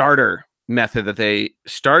starter method that they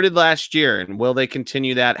started last year. And will they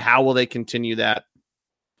continue that? How will they continue that?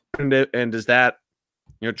 And does that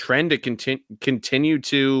trend to continue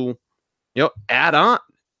to add on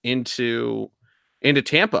into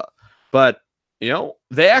Tampa? But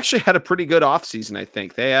they actually had a pretty good offseason. I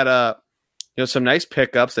think they had some nice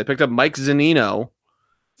pickups. They picked up Mike Zunino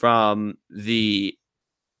from the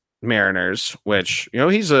Mariners, which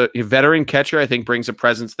he's a veteran catcher. I think brings a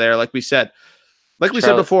presence there. Like we said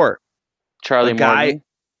before, Charlie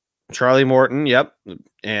Morton. Yep.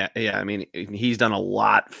 Yeah. I mean, he's done a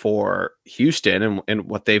lot for Houston and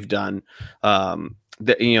what they've done.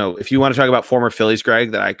 If you want to talk about former Phillies,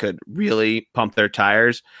 Greg, that I could really pump their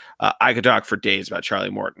tires, I could talk for days about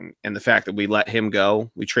Charlie Morton and the fact that we let him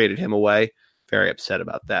go. We traded him away. Very upset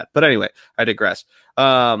about that. But anyway, I digress.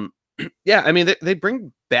 Yeah, I mean, they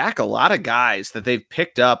bring back a lot of guys that they've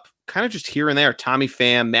picked up kind of just here and there. Tommy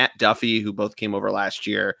Pham, Matt Duffy, who both came over last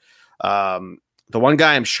year. The one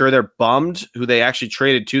guy I'm sure they're bummed, who they actually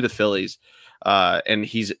traded to the Phillies, and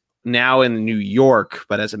he's now in New York,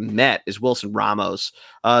 but as a Met, is Wilson Ramos.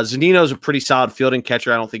 Zunino's a pretty solid fielding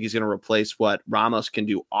catcher. I don't think he's going to replace what Ramos can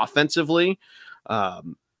do offensively.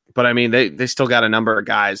 But I mean, they still got a number of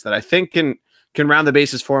guys that I think can round the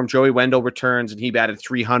bases for him. Joey Wendell returns, and he batted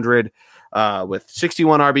 300 with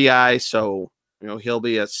 61 RBI. So, he'll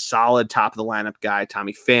be a solid top of the lineup guy.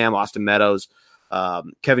 Tommy Pham, Austin Meadows,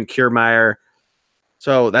 Kevin Kiermaier.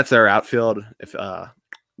 So that's their outfield. If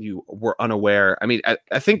you were unaware, I mean,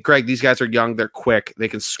 I think, Greg, these guys are young. They're quick. They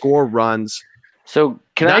can score runs. So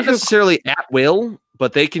not necessarily at will,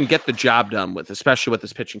 but they can get the job done especially with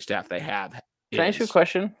this pitching staff they have. Can I ask you a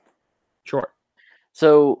question? Sure.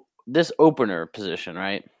 So this opener position,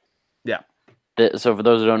 right? Yeah. So for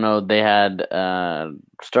those who don't know, they had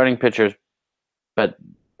starting pitchers, but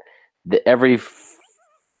every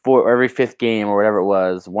fifth game or whatever it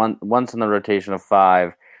was, once in the rotation of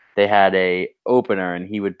 5, they had a opener, and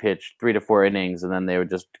he would pitch 3 to 4 innings, and then they would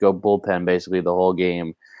just go bullpen basically the whole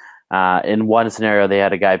game. In one scenario, they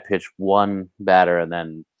had a guy pitch one batter and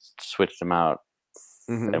then switched him out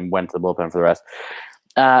and went to the bullpen for the rest.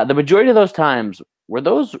 The majority of those times, were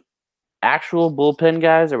those actual bullpen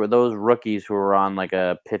guys, or were those rookies who were on like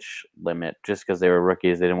a pitch limit just because they were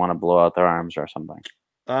rookies? They didn't want to blow out their arms or something.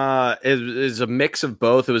 It is a mix of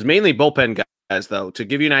both. It was mainly bullpen guys, though. To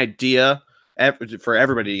give you an idea, for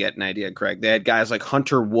everybody to get an idea, Craig, they had guys like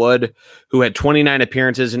Hunter Wood, who had 29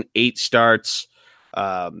 appearances and 8 starts.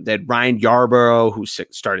 They had Ryan Yarborough, who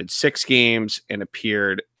started 6 games and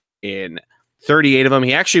appeared in 38 of them.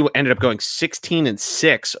 He actually ended up going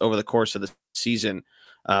 16-6 over the course of the season,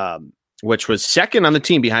 which was second on the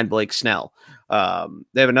team behind Blake Snell.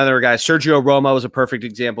 They have another guy, Sergio Romo is a perfect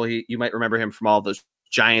example. You might remember him from all of those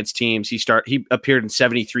Giants teams. He appeared in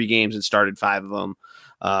 73 games and started 5 of them.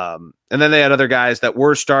 And then they had other guys that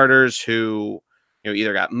were starters who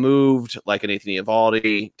either got moved, like an Anthony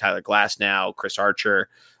Eovaldi, Tyler Glasnow, Chris Archer.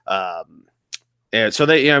 And so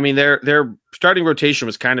their starting rotation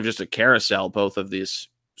was kind of just a carousel, both of these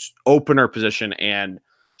opener position and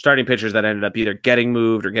starting pitchers that ended up either getting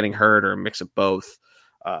moved or getting hurt or a mix of both.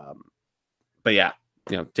 But yeah,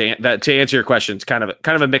 to answer your question, it's kind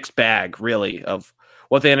of a mixed bag, really, of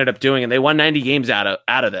what they ended up doing, and they won 90 games out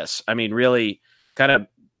of this. I mean, really, kind of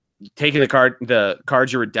taking the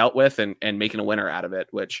cards you were dealt with and making a winner out of it.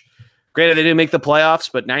 Which, granted, they didn't make the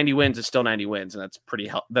playoffs, but 90 wins is still 90 wins, and that's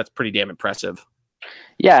pretty damn impressive.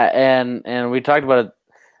 Yeah, and we talked about it.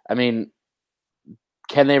 I mean,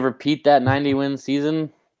 can they repeat that 90-win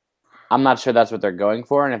season? I'm not sure that's what they're going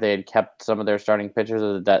for. And if they had kept some of their starting pitchers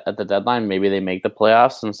at the deadline, maybe they make the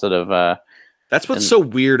playoffs instead of. That's what's so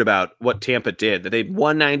weird about what Tampa did. That they'd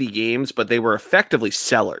won 90 games, but they were effectively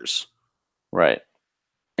sellers. Right,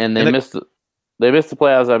 and they missed the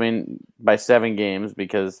playoffs. I mean, by 7 games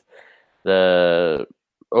because the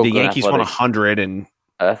Yankees won 100 and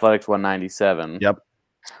Athletics won 97. Yep.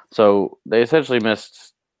 So they essentially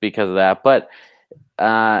missed because of that. But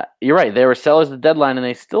you're right. They were sellers at the deadline, and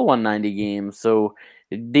they still won 90 games. So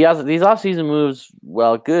these offseason moves,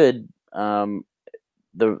 well, good.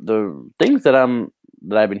 the things that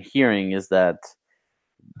I've been hearing is that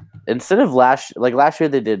instead of last year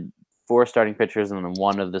they did 4 starting pitchers and then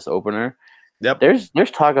 1 of this opener. Yep. There's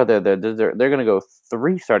talk out there that they're going to go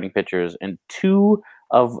 3 starting pitchers and 2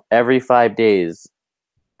 of every 5 days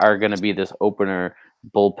are going to be this opener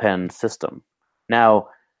bullpen system. Now,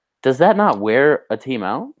 does that not wear a team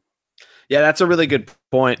out? Yeah, that's a really good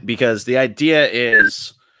point, because the idea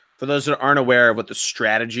is, for those that aren't aware of what the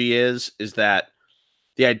strategy is that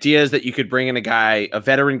the idea is that you could bring in a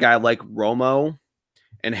veteran guy like Romo,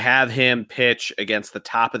 and have him pitch against the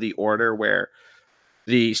top of the order, where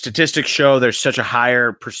the statistics show there's such a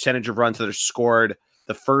higher percentage of runs that are scored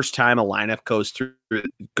the first time a lineup goes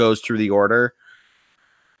through the order,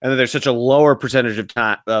 and then there's such a lower percentage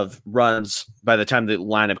of runs by the time the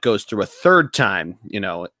lineup goes through a third time,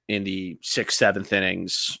 in the 6th, 7th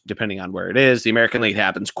innings, depending on where it is. The American League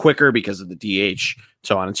happens quicker because of the DH,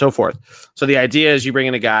 so on and so forth. So the idea is you bring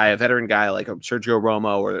in a veteran guy like Sergio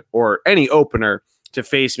Romo or any opener to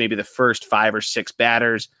face maybe the first 5 or 6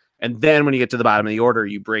 batters. And then when you get to the bottom of the order,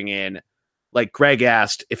 you bring in, like Greg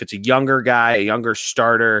asked, if it's a younger guy, a younger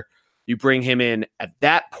starter, you bring him in at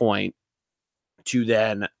that point to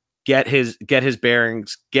then get his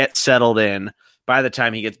bearings, get settled in by the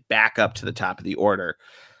time he gets back up to the top of the order.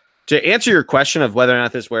 To answer your question of whether or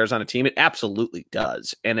not this wears on a team, it absolutely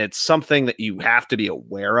does. And it's something that you have to be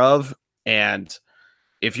aware of. And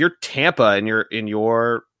if you're Tampa and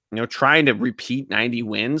you're trying to repeat 90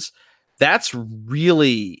 wins, that's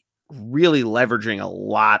really, really leveraging a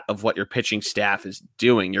lot of what your pitching staff is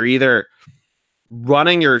doing. You're either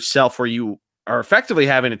running yourself where you are effectively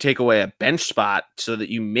having to take away a bench spot so that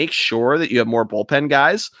you make sure that you have more bullpen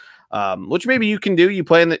guys, which maybe you can do. You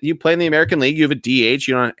play in the American League. You have a DH.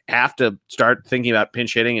 You don't have to start thinking about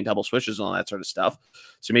pinch hitting and double switches and all that sort of stuff.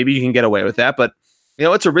 So maybe you can get away with that. But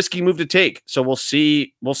it's a risky move to take. So we'll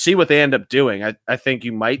see what they end up doing. I think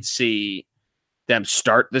you might see them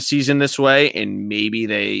start the season this way, and maybe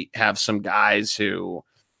they have some guys who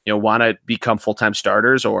want to become full-time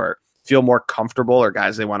starters or feel more comfortable, or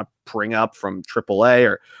guys they want to bring up from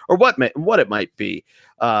AAA or what it might be.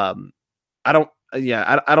 I don't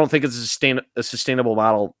think it's a sustainable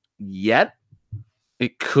model yet.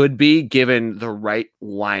 It could be, given the right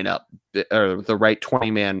lineup or the right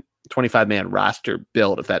 25-man roster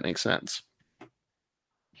build, if that makes sense.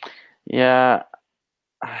 Yeah.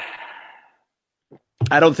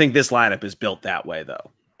 I don't think this lineup is built that way, though.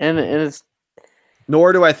 And it's,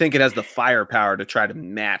 nor do I think it has the firepower to try to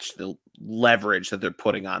match the leverage that they're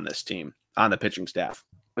putting on this team, on the pitching staff.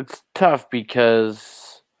 It's tough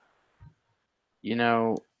because, you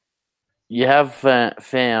have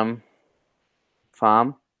Pham.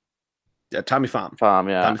 Yeah, Tommy Pham.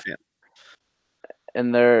 Yeah. Tommy Pham.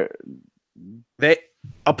 And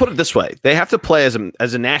I'll put it this way: they have to play as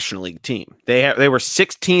a National League team. They were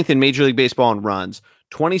 16th in Major League Baseball in runs,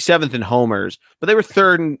 27th in homers, but they were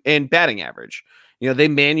 3rd in batting average. They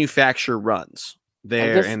manufacture runs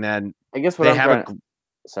there, and then I guess what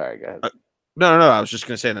sorry, go ahead. No. I was just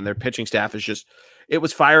going to say, then their pitching staff it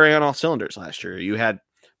was firing on all cylinders last year. You had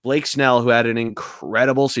Blake Snell, who had an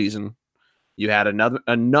incredible season. You had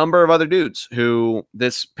a number of other dudes who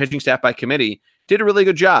this pitching staff by committee did a really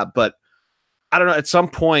good job. But I don't know, at some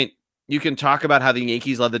point you can talk about how the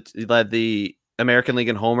Yankees led the American League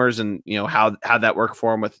in homers, and how that worked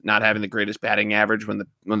for them with not having the greatest batting average when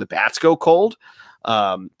the bats go cold.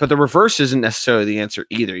 But the reverse isn't necessarily the answer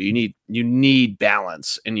either. You need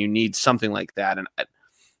balance, and you need something like that. And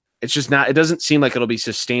it's just not. It doesn't seem like it'll be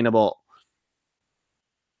sustainable.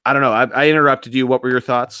 I don't know. I interrupted you. What were your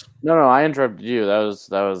thoughts? No, I interrupted you. That was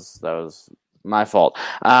my fault.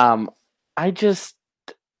 It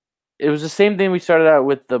was the same thing we started out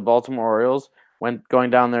with the Baltimore Orioles, when going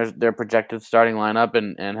down their projected starting lineup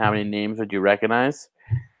and how many names would you recognize.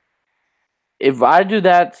 If I do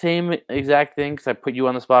that same exact thing, because I put you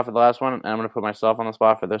on the spot for the last one, and I'm going to put myself on the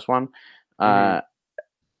spot for this one, I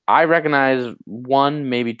recognize 1,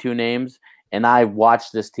 maybe 2 names, and I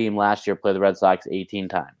watched this team last year play the Red Sox 18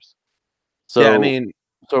 times. So, yeah,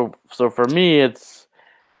 so for me, it's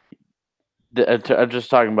I'm just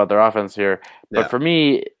talking about their offense here. But for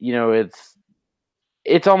me,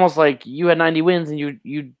 it's almost like you had 90 wins and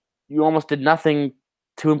you almost did nothing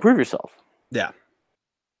to improve yourself. Yeah.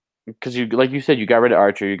 Because like you said, you got rid of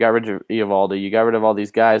Archer, you got rid of Eovaldi, you got rid of all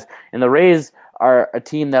these guys, and the Rays are a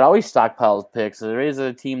team that always stockpiles picks. The Rays are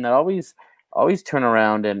a team that always turn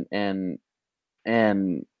around and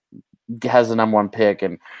has the number 1 pick,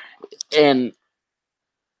 and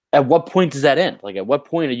at what point does that end? Like, at what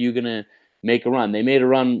point are you gonna make a run? They made a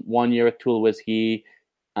run 1 year with Tulowitzki,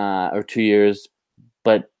 or 2 years,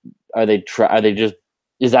 but are they just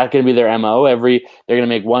is that going to be their MO? They're going to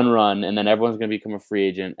make one run, and then everyone's going to become a free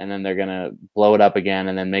agent, and then they're going to blow it up again,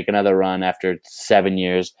 and then make another run after 7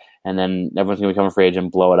 years, and then everyone's going to become a free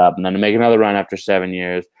agent, blow it up, and then make another run after 7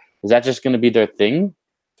 years. Is that just going to be their thing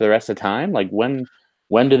for the rest of the time? Like when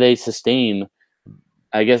do they sustain?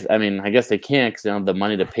 I guess they can't because they don't have the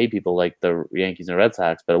money to pay people like the Yankees and Red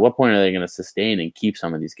Sox. But at what point are they going to sustain and keep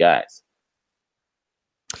some of these guys?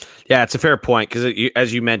 Yeah, it's a fair point because,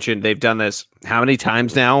 as you mentioned, they've done this how many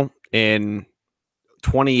times now in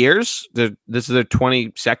 20 years? This is their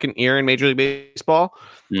 22nd year in Major League Baseball.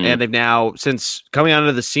 And they've now, since coming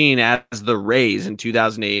onto the scene as the Rays in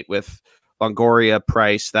 2008 with Longoria,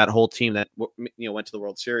 Price, that whole team that went to the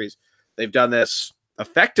World Series, they've done this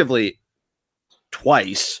effectively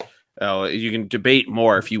twice. You can debate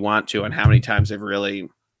more if you want to on how many times they've really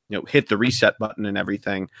hit the reset button and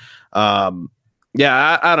everything.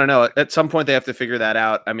 Yeah, I don't know. At some point, they have to figure that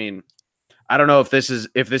out. I mean, I don't know if this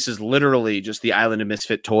is literally just the island of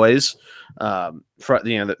misfit toys, from from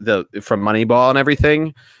Moneyball and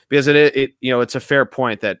everything, because it's a fair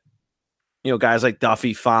point that guys like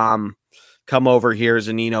Duffy, Pham come over here,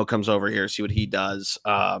 Zunino comes over here, see what he does.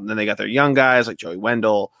 Then they got their young guys like Joey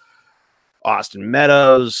Wendell, Austin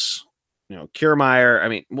Meadows, Kiermaier. I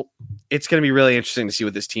mean, it's going to be really interesting to see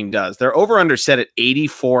what this team does. They're over under set at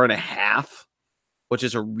 84.5. Which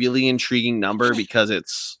is a really intriguing number because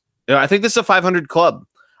it's, I think this is a 500 club.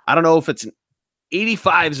 I don't know if it's an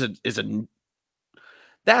 85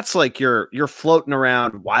 that's like you're floating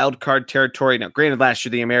around wild card territory. Now, granted, last year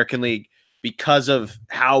the American League, because of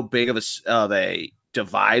how big of a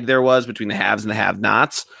divide there was between the haves and the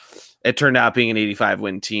have-nots, it turned out being an 85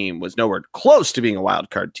 win team was nowhere close to being a wild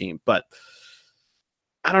card team. But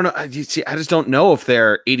I don't know. I just don't know if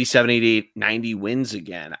they're 87, 88, 90 wins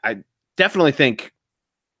again. I definitely think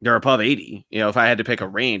they're above 80. If I had to pick a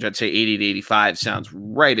range, I'd say 80 to 85 sounds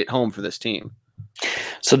right at home for this team.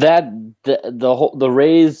 So that the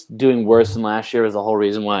Rays doing worse than last year was the whole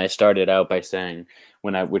reason why I started out by saying,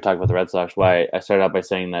 we talked about the Red Sox, why I started out by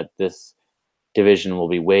saying that this division will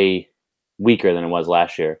be way weaker than it was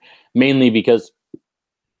last year, mainly because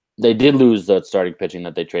they did lose that starting pitching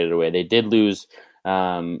that they traded away. They did lose,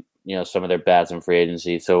 some of their bats in free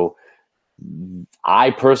agency. So I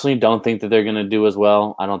personally don't think that they're going to do as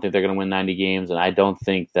well. I don't think they're going to win 90 games, and I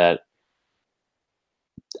think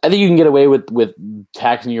you can get away with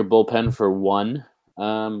taxing your bullpen for one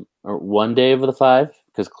day of the 5,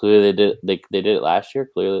 because clearly they did it last year.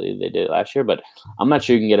 Clearly they did it last year, but I'm not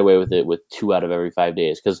sure you can get away with it with 2 out of every 5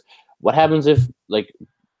 days. Because what happens if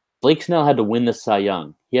Blake Snell had to win the Cy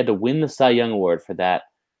Young? He had to win the Cy Young award for that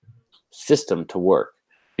system to work,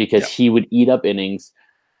 because he would eat up innings.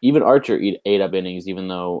 Even Archer ate up innings, even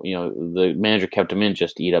though the manager kept him in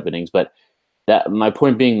just to eat up innings. But my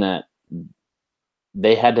point being that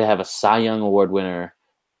they had to have a Cy Young Award winner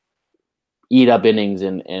eat up innings,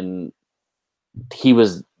 and he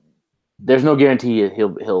was. There's no guarantee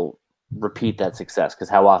he'll repeat that success, because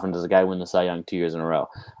how often does a guy win the Cy Young 2 years in a row?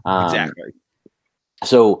 Exactly.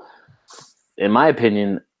 So, in my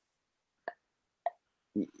opinion,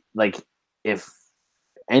 if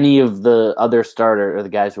any of the other starter or the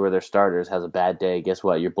guys who are their starters has a bad day, guess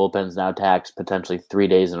what? Your bullpen's now taxed potentially 3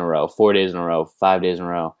 days in a row, 4 days in a row, 5 days in a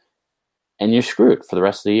row, and you're screwed for the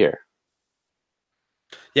rest of the year.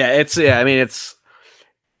 Yeah, it's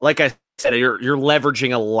like I said, you're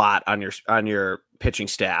leveraging a lot on your pitching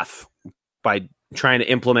staff by trying to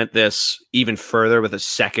implement this even further with a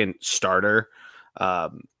second starter.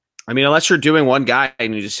 Unless you're doing one guy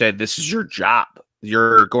and you just said this is your job.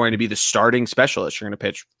 You're going to be the starting specialist. You're going to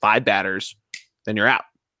pitch 5 batters, then you're out.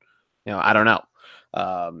 I don't know.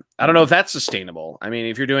 I don't know if that's sustainable. I mean,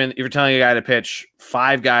 if you're telling a guy to pitch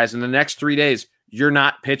 5 guys in the next 3 days, you're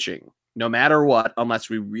not pitching no matter what, unless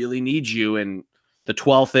we really need you in the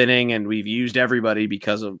 12th inning and we've used everybody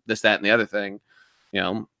because of this, that, and the other thing.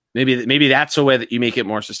 Maybe that's a way that you make it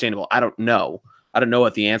more sustainable. I don't know. I don't know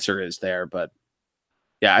what the answer is there, but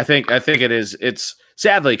yeah, I think it is. It's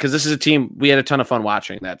sadly, because this is a team we had a ton of fun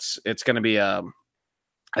watching. It's going to be I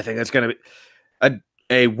think it's going to be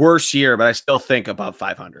a worse year, but I still think above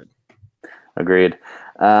 500. Agreed.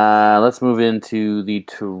 Let's move into the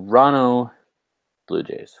Toronto Blue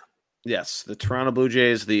Jays. Yes, the Toronto Blue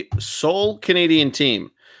Jays, the sole Canadian team,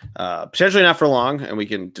 potentially not for long, and we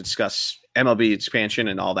can discuss MLB expansion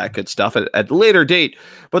and all that good stuff at a later date.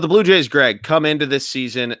 But the Blue Jays, Greg, come into this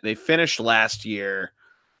season. They finished last year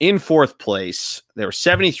in 4th place. They were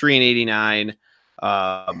 73 and 89.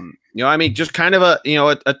 Just kind of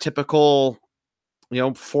a typical,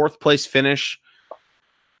 4th place finish.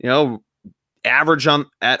 Average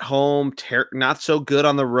at home, not so good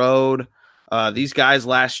on the road. These guys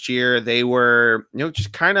last year, they were,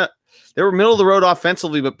 just they were middle of the road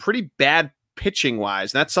offensively, but pretty bad pitching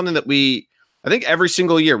wise. And that's something that I think every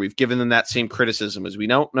single year we've given them that same criticism, is we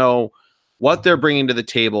don't know what they're bringing to the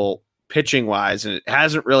table pitching wise, and it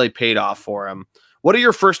hasn't really paid off for them. What are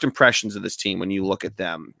your first impressions of this team when you look at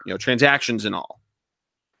them, transactions and all?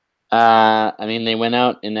 They went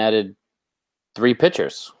out and added three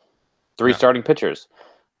starting pitchers: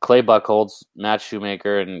 Clay Buchholz, Matt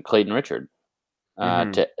Shoemaker, and Clayton Richard,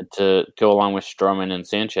 to go along with Stroman and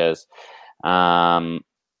Sanchez.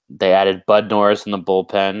 They added Bud Norris in the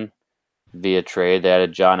bullpen via trade. They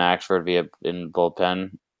added John Axford in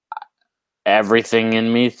bullpen. Everything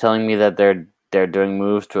in me is telling me that they're doing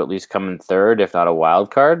moves to at least come in third, if not a wild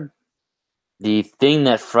card. The thing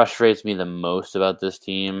that frustrates me the most about this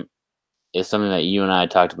team is something that you and I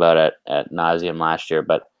talked about at nauseum last year,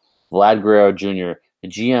 but Vlad Guerrero Jr., the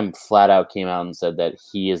GM flat out came out and said that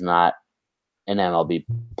he is not an MLB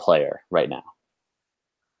player right now.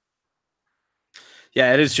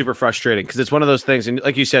 Yeah, it is super frustrating because it's one of those things. And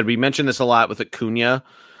like you said, we mentioned this a lot with Acuna.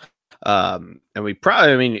 And we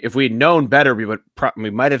probably, if we had known better, we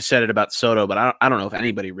might have said it about Soto, but I don't know if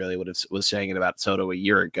anybody really was saying it about Soto a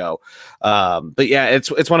year ago. But yeah,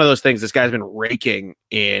 it's one of those things. This guy's been raking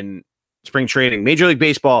in spring training. Major League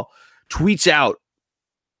Baseball tweets out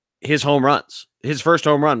his home runs. His first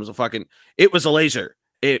home run was it was a laser.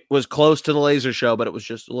 It was close to the laser show, but it was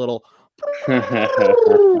just a little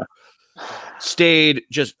stayed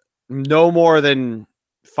just no more than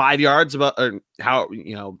 5 yards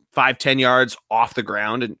 5-10 yards off the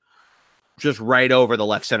ground and just right over the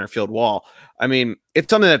left center field wall. It's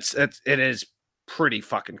something it is pretty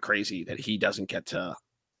fucking crazy that he doesn't get to,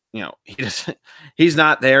 he's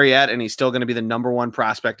not there yet, and he's still going to be the number one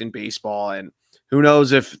prospect in baseball. And who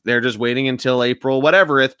knows if they're just waiting until April,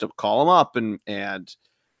 whatever, to call him up and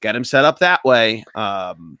get him set up that way.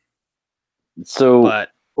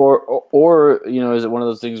 Or is it one of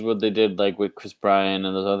those things where they did like with Chris Bryant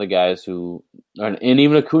and those other guys and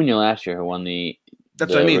even Acuna last year who won the.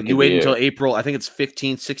 That's what I mean. You wait until April. I think it's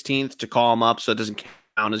 15th, 16th to call him up, so it doesn't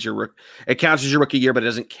count as it counts as your rookie year, but it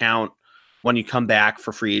doesn't count when you come back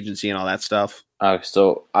for free agency and all that stuff.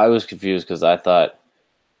 So I was confused because I thought,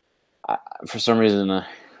 for some reason, when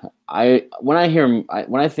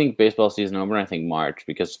I think baseball season over, I think March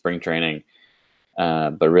because spring training,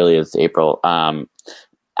 but really it's April.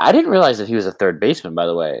 I didn't realize that he was a third baseman, by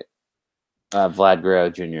the way, Vlad Guerrero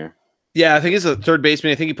Jr. Yeah, I think he's a third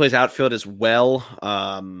baseman. I think he plays outfield as well.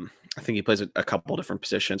 I think he plays a couple different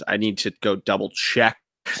positions. I need to go double check.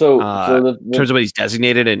 So in terms of what he's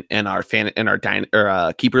designated in our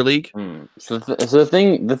keeper league. So the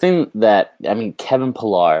thing that Kevin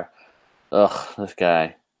Pillar,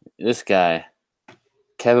 this guy,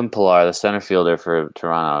 Kevin Pillar, the center fielder for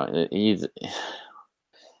Toronto, he's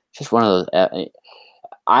just one of those.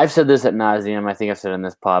 I've said this at nauseum. I think I've said it in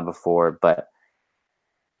this pod before, but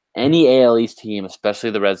any AL East team,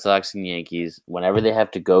 especially the Red Sox and Yankees, whenever they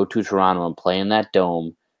have to go to Toronto and play in that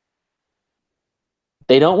dome,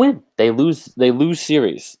 they don't win. They lose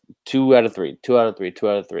series 2 out of 3.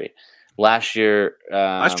 Last year, when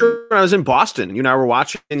I was in Boston, you and I were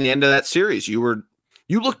watching the end of that series. You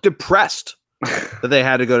looked depressed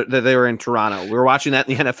that they were in Toronto. We were watching that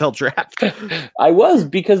in the NFL draft. I was,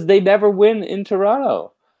 because they never win in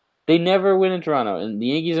Toronto. And the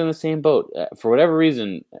Yankees are in the same boat. For whatever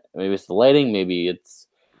reason, maybe it's the lighting, maybe it's,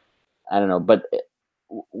 I don't know. But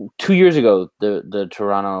 2 years ago, the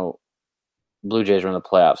Toronto Blue Jays were in the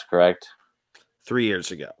playoffs, correct? 3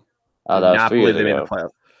 years ago. Oh, that was 3 years ago. Made the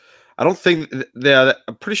playoffs. I don't think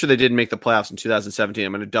I'm pretty sure they didn't make the playoffs in 2017.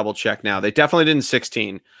 I'm going to double check now. They definitely did in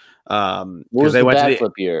 16. What was the bat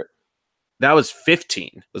flip year? That was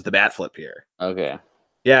 15. Was the bat flip year? Okay.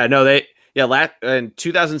 Yeah. No. In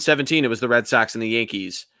 2017 it was the Red Sox and the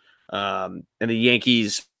Yankees, and the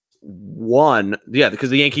Yankees won. Yeah,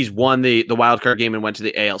 because the Yankees won the wild card game and went to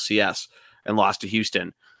the ALCS and lost to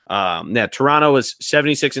Houston. Toronto was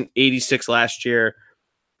 76 and 86 last year.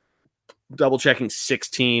 Double checking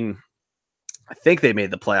 16. I think they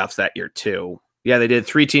made the playoffs that year too. Yeah, they did.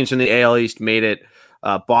 3 teams from the AL East made it.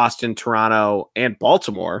 Boston, Toronto, and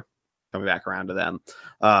Baltimore, coming back around to them.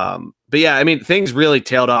 But yeah, things really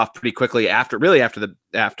tailed off pretty quickly after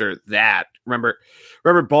that. Remember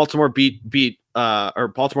Baltimore or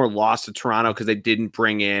Baltimore lost to Toronto because they didn't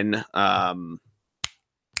bring in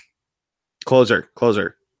closer.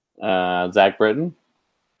 Zach Britton.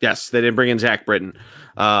 Yes, they didn't bring in Zach Britton.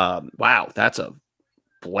 Wow, that's a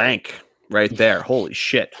blank right there. Holy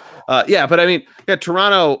shit. But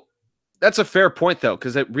Toronto. That's a fair point, though,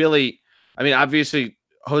 because it really, obviously,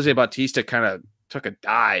 Jose Bautista kind of took a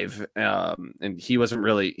dive, and he was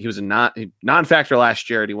a non-factor last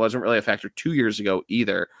year, and he wasn't really a factor 2 years ago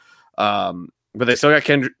either. But they still got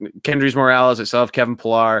Kendrys Morales. They still have Kevin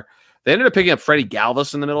Pillar. They ended up picking up Freddie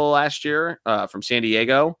Galvis in the middle of last year from San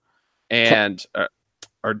Diego. And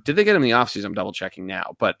or did they get him in the offseason? I'm double checking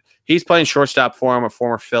now. But he's playing shortstop for him, a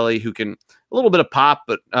former Philly who can a little bit of pop,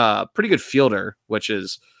 but pretty good fielder, which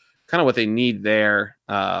is kind of what they need there.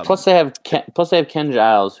 Plus they have Ken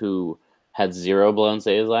Giles, who had 0 blown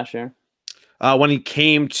saves last year. When he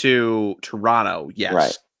came to Toronto,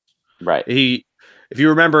 yes. Right. If you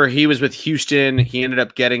remember, he was with Houston. He ended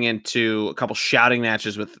up getting into a couple shouting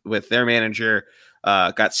matches with their manager,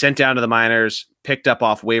 got sent down to the minors, picked up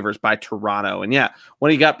off waivers by Toronto. And yeah,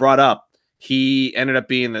 when he got brought up, he ended up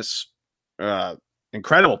being this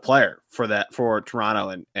incredible player for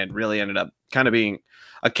Toronto and really ended up kind of being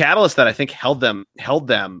a catalyst that I think held them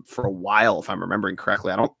for a while, if I'm remembering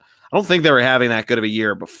correctly. I don't think they were having that good of a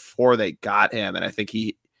year before they got him, and I think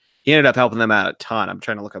he ended up helping them out a ton. I'm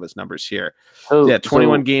trying to look up his numbers here.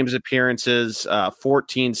 21 games appearances,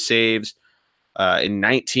 14 saves in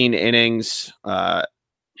 19 innings.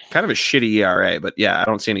 Kind of a shitty ERA, but yeah, I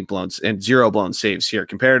don't see any blown and 0 blown saves here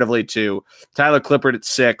comparatively to Tyler Clippard at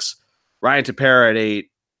 6, Ryan Tepera at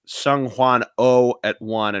 8, Sung Hwan Oh at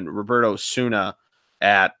 1, and Roberto Osuna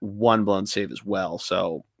at 1 blown save as well.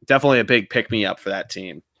 So definitely a big pick me up for that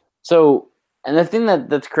team. So, and the thing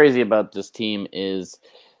that's crazy about this team is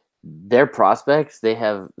their prospects. They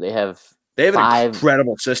have an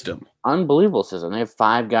incredible system, unbelievable system. They have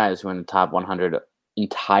 5 guys who are in the top 100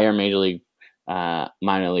 entire major league,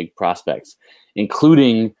 minor league prospects,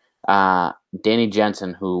 including Danny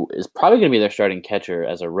Jensen, who is probably going to be their starting catcher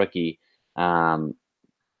as a rookie.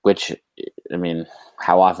 Which, I mean,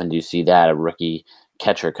 how often do you see that, a rookie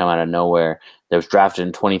catcher come out of nowhere that was drafted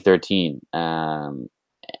in 2013 and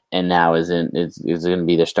now is going to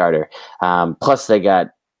be their starter? Plus, they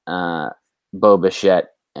got Bo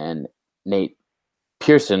Bichette and Nate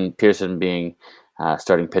Pearson being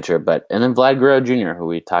starting pitcher, and then Vlad Guerrero Jr., who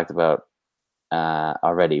we talked about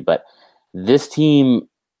already. But this team,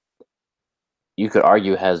 you could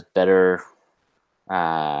argue, has better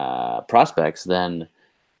prospects than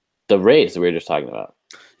the Rays that we were just talking about.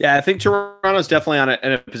 Yeah, I think Toronto's definitely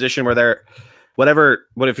in a position where they're whatever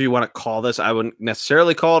you want to call this. I wouldn't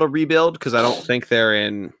necessarily call it a rebuild because I don't think they're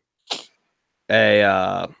in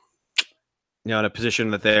a in a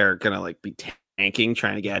position that they're gonna be tanking,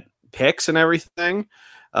 trying to get picks and everything.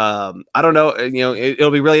 I don't know.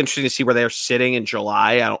 It'll be really interesting to see where they're sitting in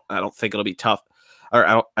July. I don't think it'll be tough,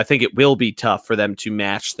 I think it will be tough for them to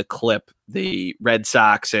match the clip the Red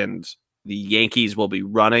Sox and the Yankees will be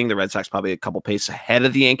running. The Red Sox probably a couple paces ahead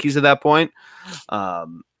of the Yankees at that point.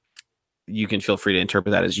 You can feel free to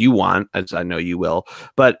interpret that as you want, as I know you will.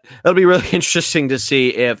 But it'll be really interesting to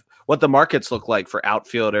see what the markets look like for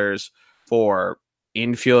outfielders, for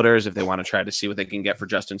infielders, if they want to try to see what they can get for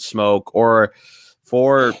Justin Smoke, or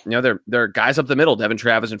for their guys up the middle. Devin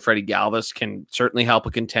Travis and Freddie Galvis can certainly help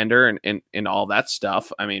a contender and all that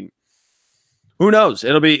stuff. I mean, who knows?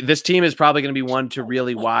 This team is probably going to be one to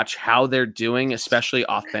really watch how they're doing, especially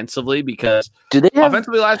offensively, because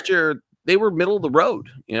offensively last year they were middle of the road.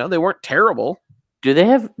 They weren't terrible. Do they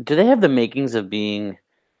have the makings of being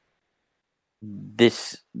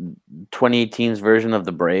this 2018's version of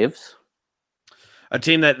the Braves? A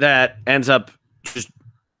team that ends up just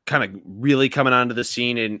kind of really coming onto the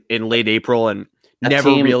scene in late April and never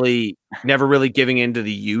really giving into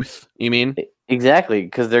the youth. You mean? Exactly,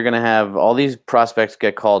 because they're going to have all these prospects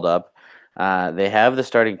get called up. They have the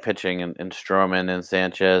starting pitching in Stroman and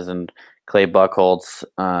Sanchez and Clay Buchholz,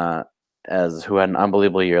 who had an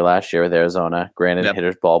unbelievable year last year with Arizona. Granted,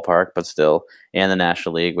 hitter's ballpark, but still, and the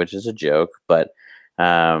National League, which is a joke. But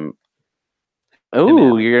you're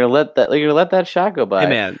gonna let that shot go by. Hey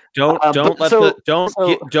man, don't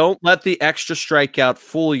let the extra strikeout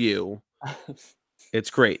fool you. It's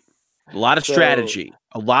great. A lot of strategy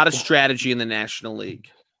in the National League.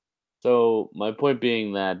 So my point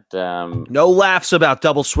being that no laughs about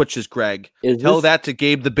double switches, Greg. Tell that to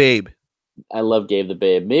Gabe the Babe. I love Gabe the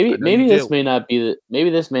Babe. Maybe this may not be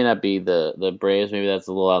the Braves. Maybe that's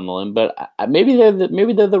a little out on the limb. But maybe they're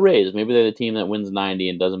the Rays. Maybe they're the team that wins 90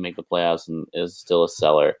 and doesn't make the playoffs and is still a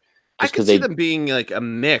seller. I could see them being like a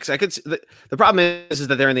mix. I could see, the problem is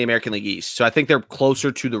that they're in the American League East, so I think they're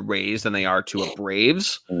closer to the Rays than they are to a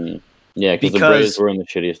Braves. Yeah, because the Braves were in the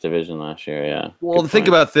shittiest division last year. Yeah. Well, think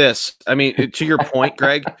about this. I mean, to your point,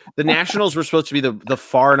 Greg, the Nationals were supposed to be the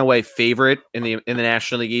far and away favorite in the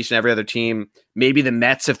National League East, and every other team. Maybe the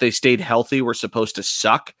Mets, if they stayed healthy, were supposed to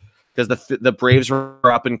suck because the Braves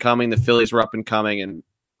were up and coming, the Phillies were up and coming, and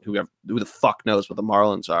who the fuck knows what the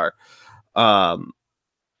Marlins are.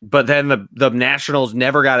 But then the Nationals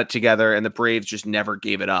never got it together, and the Braves just never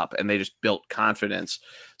gave it up, and they just built confidence.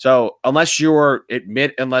 So if you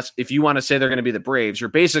want to say they're going to be the Braves, you're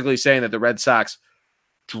basically saying that the Red Sox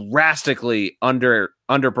drastically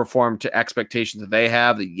underperformed to expectations that they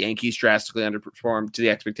have. The Yankees drastically underperformed to the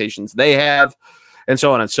expectations they have, and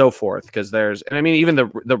so on and so forth. Because even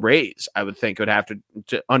the Rays, I would think, would have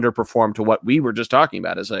to underperform to what we were just talking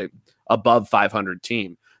about as a above 500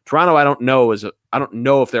 team. Toronto, I don't know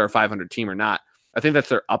if they're a 500 team or not. I think that's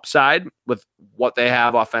their upside with what they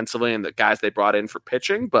have offensively and the guys they brought in for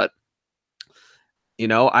pitching. But we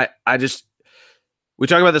talk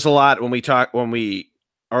about this a lot when we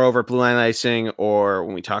are over at Blue Line Icing, or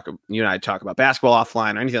when you and I talk about basketball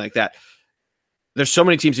offline or anything like that. There's so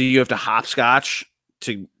many teams that you have to hopscotch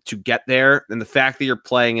to get there, and the fact that you're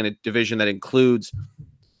playing in a division that includes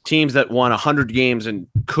teams that won 100 games and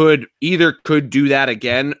could do that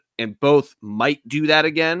again, and both might do that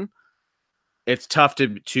again. It's tough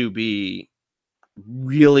to be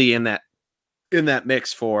really in that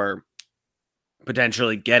mix for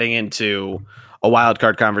potentially getting into a wild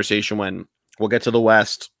card conversation when we'll get to the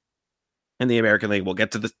West and the American League. We'll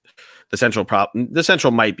get to the Central. The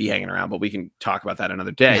Central might be hanging around, but we can talk about that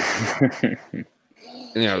another day.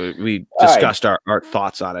 We discussed our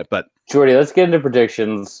thoughts on it, but Jordy, let's get into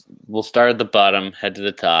predictions. We'll start at the bottom, head to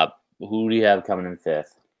the top. Who do you have coming in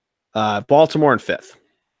fifth? Baltimore in fifth.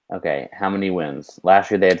 Okay, how many wins?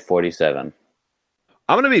 Last year they had 47.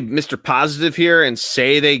 I'm going to be Mr. Positive here and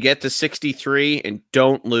say they get to 63 and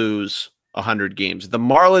don't lose 100 games. The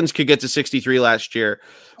Marlins could get to 63 last year,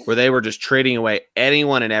 where they were just trading away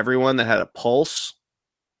anyone and everyone that had a pulse.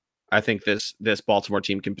 I think this Baltimore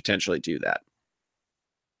team can potentially do that.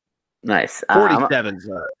 Nice. 47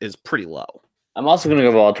 is pretty low. I'm also going to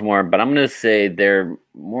go Baltimore, but I'm going to say they're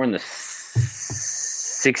more in the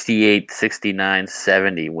 68, 69,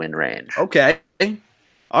 70 win range. Okay.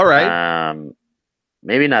 All right.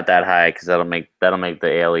 Maybe not that high, because that'll make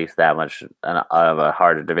the AL East that much of a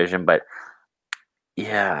harder division. But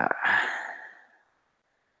yeah.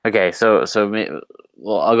 Okay, so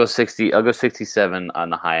I'll go 60. I'll go 67 on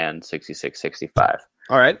the high end, 66, 65.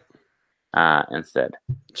 All right. Instead.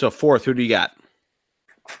 So fourth, who do you got?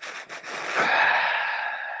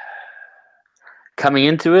 Coming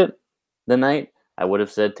into it the night, I would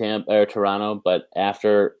have said Tampa or Toronto, but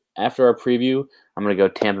after our preview, I'm going to go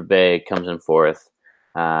Tampa Bay comes in fourth.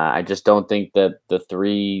 I just don't think that the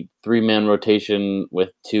three-man rotation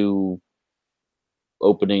with two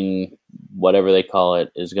opening, whatever they call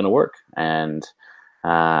it, is going to work. And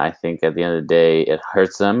I think at the end of the day, it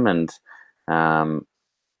hurts them. And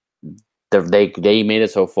they made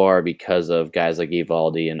it so far because of guys like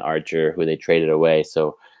Eovaldi and Archer, who they traded away.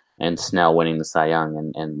 So, and Snell winning the Cy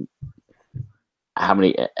Young, and how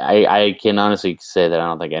many? I can honestly say that I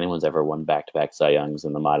don't think anyone's ever won back-to-back Cy Youngs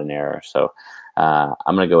in the modern era. So, I'm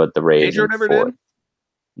going to go with the Rays. Pedro never did?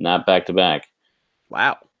 Not back-to-back.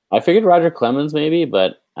 Wow. I figured Roger Clemens maybe,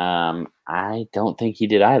 but I don't think he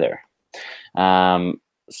did either.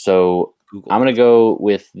 So Google. I'm going to go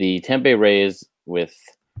with the Tampa Bay Rays with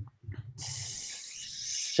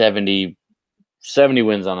 70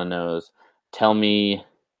 wins on the nose. Tell me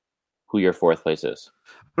who your fourth place is.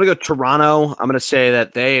 I'm going to go Toronto. I'm going to say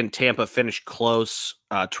that they and Tampa finish close.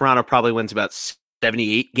 Toronto probably wins about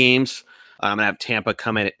 78 games. I'm going to have Tampa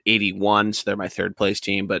come in at 81, so they're my third place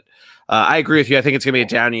team. But I agree with you. I think it's going to be a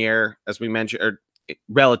down year, as we mentioned, or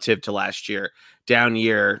relative to last year, down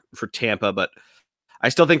year for Tampa. But I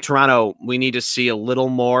still think Toronto, we need to see a little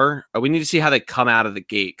more. We need to see how they come out of the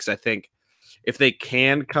gate, because I think if they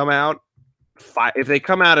can come out, if they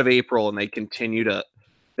come out of April and they continue to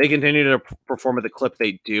perform at the clip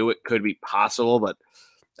they do, it could be possible. But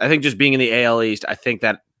I think just being in the AL East, I think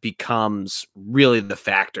that becomes really the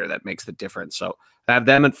factor that makes the difference. So I have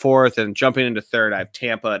them at fourth, and jumping into third, I have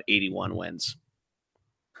Tampa at 81 wins.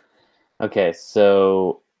 Okay,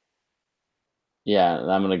 so yeah,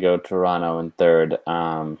 I'm going to go Toronto in third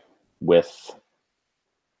with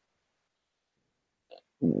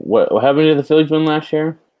how many did the Phillies win last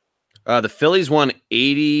year? The Phillies won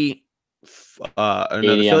 80.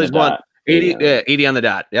 The Phillies won 80 on the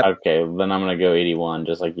dot. Yep. Okay, then I'm going to go 81,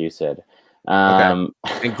 just like you said. Okay.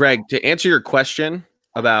 And Greg, to answer your question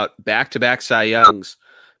about back-to-back Cy Youngs,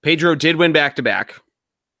 Pedro did win back-to-back,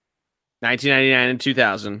 1999 and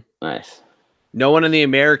 2000. Nice. No one in the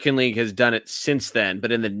American League has done it since then,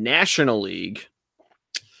 but in the National League,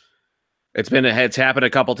 it's happened a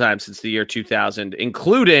couple times since the year 2000,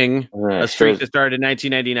 including a streak that started in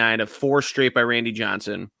 1999 of 4 straight by Randy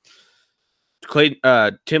Johnson. Tim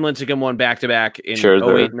Lincecum won back-to-back in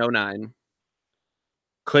Scherzer. 08 and 09.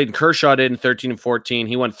 Clayton Kershaw did in 13 and 14.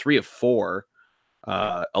 He won 3 of 4,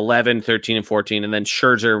 11, 13, and 14. And then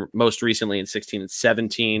Scherzer most recently in 16 and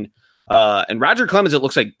 17. And Roger Clemens, it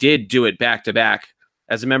looks like, did do it back-to-back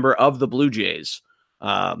as a member of the Blue Jays.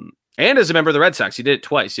 And as a member of the Red Sox. He did it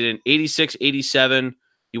twice. He did it in 86, 87.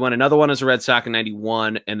 He won another one as a Red Sox in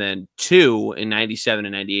 91, and then 2 in 97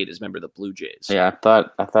 and 98 as a member of the Blue Jays. Yeah,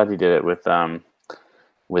 I thought he did it with the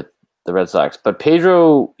Red Sox. But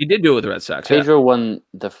Pedro... He did do it with the Red Sox. Pedro won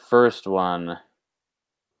the first one.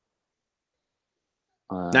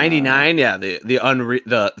 99, yeah,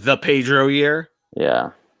 the Pedro year.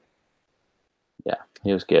 Yeah. Yeah,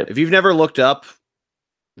 he was good. If you've never looked up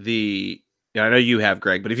I know you have,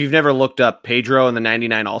 Greg, but if you've never looked up Pedro in the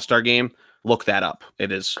 99 All-Star game, look that up.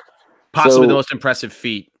 It is possibly the most impressive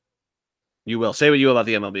feat. You will. Say what you will about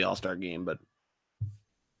the MLB All-Star game, but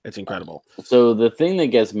it's incredible. So the thing that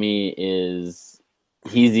gets me is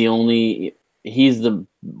he's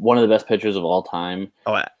one of the best pitchers of all time.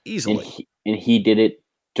 Oh, easily. And he did it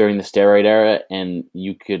during the steroid era, and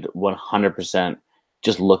you could 100%,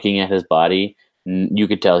 just looking at his body, you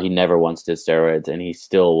could tell he never once did steroids, and he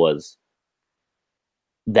still was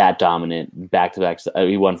that dominant back-to-back.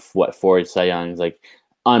 He won 4 Cy Youngs, like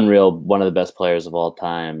unreal, one of the best players of all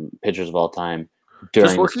time, pitchers of all time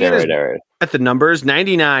during the steroid era. At the numbers,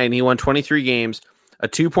 99, he won 23 games, a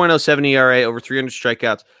 2.07 ERA, over 300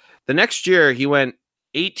 strikeouts. The next year, he went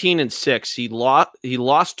 18 and 6. He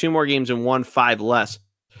lost 2 more games and won 5 less,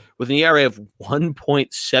 with an ERA of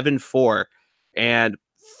 1.74 and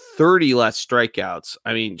 30 less strikeouts.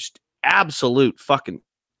 I mean, just absolute fucking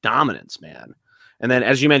dominance, man. And then,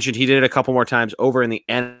 as you mentioned, he did it a couple more times over in the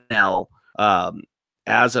NL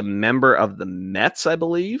as a member of the Mets, I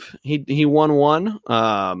believe. He won one.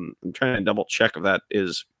 I'm trying to double check if that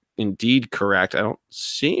is indeed correct. I don't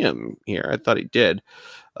see him here. I thought he did.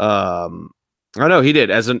 Oh, no, he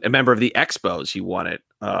did. As a member of the Expos, he won it.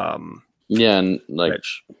 Yeah, and like...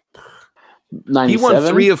 97? He won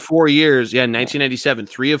 3 of 4 years. Yeah, in 1997,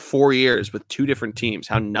 3 of 4 years with 2 different teams.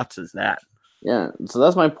 How nuts is that? Yeah, so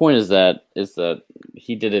that's my point. Is that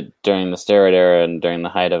he did it during the steroid era and during the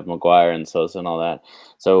height of McGuire and Sosa and all that.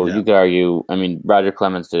 So you could argue. I mean, Roger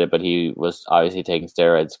Clemens did it, but he was obviously taking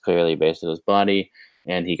steroids clearly based on his body,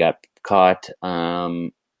 and he got caught.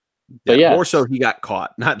 But more so he got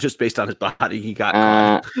caught, not just based on his body. He got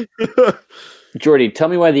caught. Jordy, tell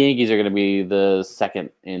me why the Yankees are going to be the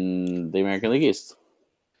second in the American League East.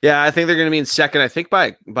 Yeah, I think they're going to be in second. I think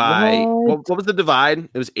by what was the divide?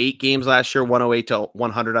 It was 8 games last year, 108 to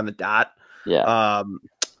 100 on the dot. Yeah.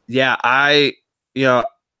 I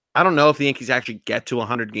don't know if the Yankees actually get to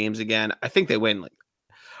 100 games again. I think they win 90.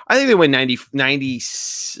 I'm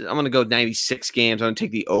going to go 96 games. I'm going to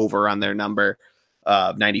take the over on their number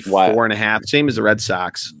of 94 and a half, same as the Red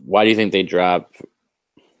Sox. Why do you think they drop?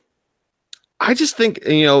 I just think,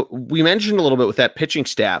 we mentioned a little bit with that pitching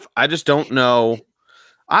staff. I just don't know.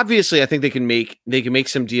 Obviously, I think they can make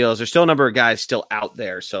some deals. There's still a number of guys still out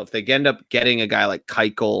there. So if they end up getting a guy like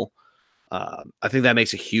Keuchel, I think that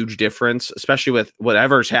makes a huge difference, especially with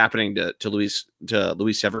whatever's happening to Luis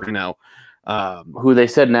Severino, who they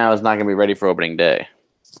said now is not going to be ready for opening day.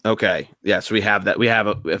 Okay, yeah, so we have that. We have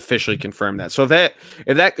officially confirmed that. So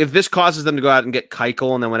if this causes them to go out and get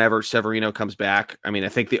Keuchel, and then whenever Severino comes back, I mean, I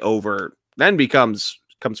think the over then becomes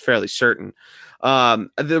fairly certain.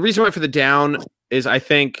 The reason why for the down is I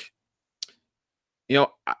think,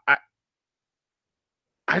 I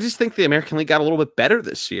just think the American League got a little bit better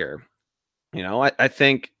this year. I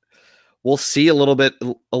think we'll see a little bit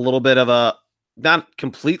of a not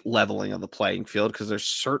complete leveling of the playing field, because there's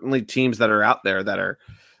certainly teams that are out there that are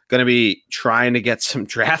going to be trying to get some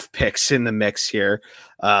draft picks in the mix here.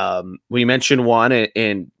 We mentioned one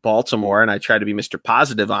in Baltimore, and I tried to be Mr.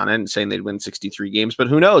 Positive on it and saying they'd win 63 games, but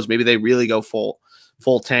who knows? Maybe they really go full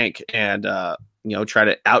tank and try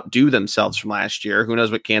to outdo themselves from last year. Who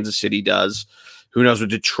knows what Kansas City does? Who knows what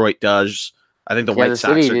Detroit does? I think the White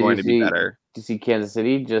Sox are going to be better. Do you see Kansas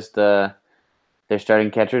City just their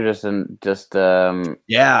starting catcher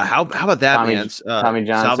yeah, how about that, man? Tommy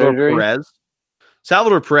John surgery?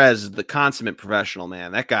 Salvador Perez is the consummate professional,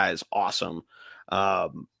 man. That guy is awesome.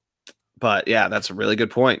 But yeah, that's a really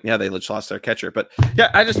good point. Yeah, they just lost their catcher. But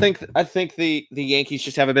yeah, I think the Yankees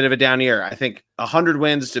just have a bit of a down year. I think 100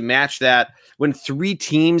 wins to match that. When 3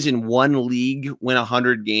 teams in one league win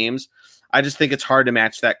 100 games, I just think it's hard to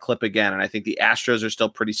match that clip again. And I think the Astros are still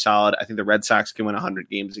pretty solid. I think the Red Sox can win 100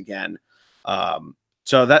 games again.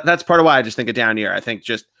 So that's part of why I just think a down year. I think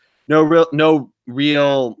just no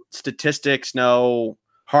real statistics, no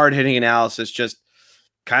hard hitting analysis. Just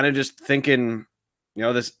kind of just thinking,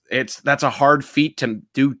 that's a hard feat to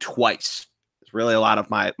do twice. It's really a lot of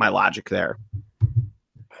my logic there.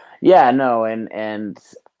 Yeah, no, and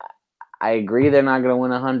I agree they're not going to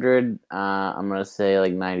win 100. I'm going to say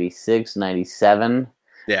like 96, 97.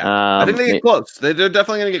 Yeah, I think they get close. They're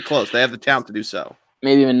definitely going to get close. They have the talent to do so.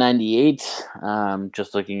 Maybe even 98.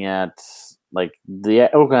 Just looking at like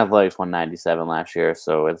the Oakland Athletics won 97 last year,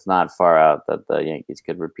 so it's not far out that the Yankees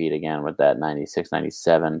could repeat again with that 96,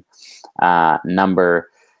 97 number.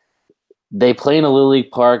 They play in a Little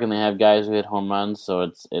League park and they have guys who hit home runs, so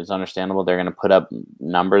it's understandable they're going to put up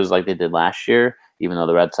numbers like they did last year, even though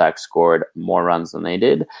the Red Sox scored more runs than they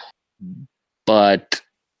did. But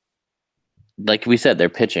like we said, they're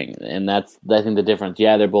pitching, and that's, I think, the difference.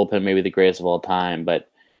 Yeah, their bullpen may be the greatest of all time, but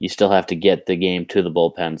you still have to get the game to the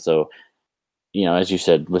bullpen. So, as you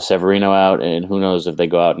said, with Severino out, and who knows if they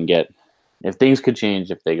go out and get, if things could change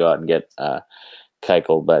if they go out and get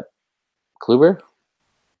Keuchel, but Kluber,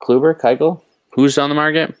 Keuchel, who's on the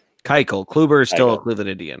market? Keuchel. Kluber is still a Cleveland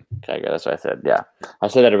Indian. Keuchel, that's what I said. Yeah, I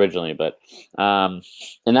said that originally, but and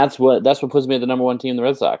that's what puts me at the number one team, the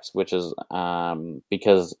Red Sox, which is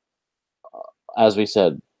because, as we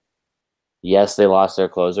said, yes, they lost their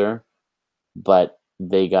closer, but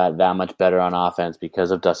they got that much better on offense because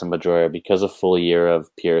of Dustin Pedroia, because of full year of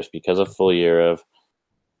Pierce, because of full year of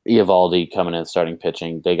Eovaldi coming in starting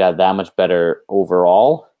pitching. They got that much better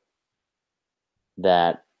overall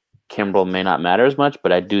that Kimbrel may not matter as much,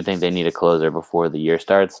 but I do think they need a closer before the year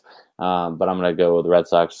starts. But I'm going to go with the Red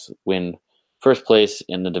Sox win first place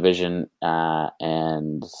in the division,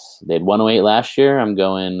 and they had 108 last year. I'm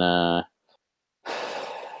going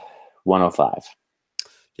 105.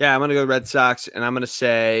 Yeah, I'm going to go Red Sox, and I'm going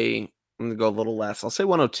to go a little less. I'll say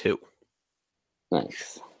 102.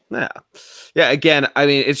 Nice. Yeah. Again, I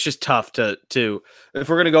mean, it's just tough to if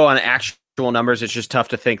we're going to go on actual numbers, it's just tough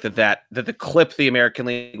to think that the clip the American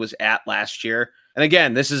League was at last year. And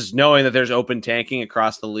again, this is knowing that there's open tanking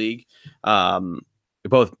across the league,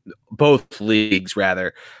 both leagues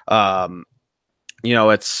rather.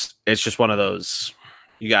 It's just one of those.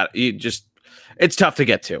 It's tough to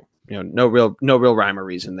get to. No real rhyme or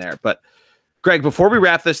reason there. But Greg, before we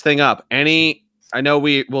wrap this thing up, I know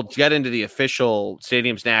we'll get into the official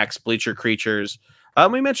Stadium Snacks, Bleacher Creatures.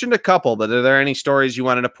 We mentioned a couple, but are there any stories you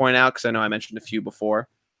wanted to point out? Because I know I mentioned a few before.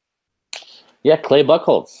 Yeah, Clay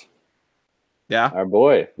Buchholz. Yeah, my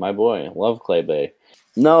boy, love Clay Bay.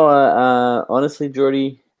 No, honestly,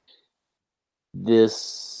 Jordy,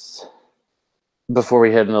 this, before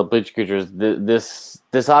we head into the Bleacher Creatures, this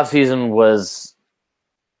offseason was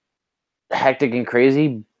hectic and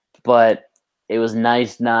crazy, but it was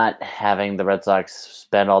nice not having the Red Sox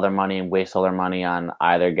spend all their money and waste all their money on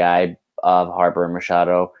either guy of Harper and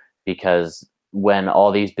Machado, because when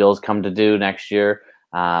all these bills come to due next year,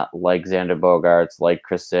 like Xander Bogaerts, like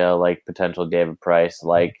Chris Sale, like potential David Price,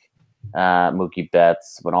 like Mookie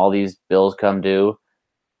Betts, when all these bills come due,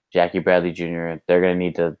 Jackie Bradley Jr., they're going to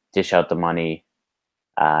need to dish out the money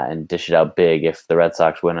and dish it out big if the Red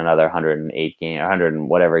Sox win another 108 game or 100 and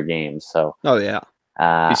whatever games. So, oh yeah,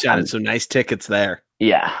 you sounded some nice tickets there.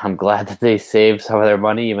 Yeah, I'm glad that they saved some of their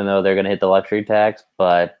money, even though they're going to hit the luxury tax.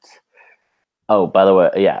 But by the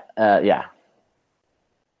way, yeah.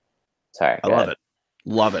 Sorry,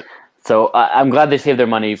 love it. So I'm glad they saved their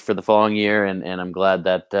money for the following year, and I'm glad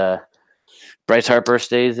that Bryce Harper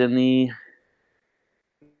stays in the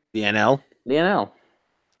NL. The NL.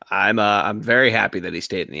 I'm very happy that he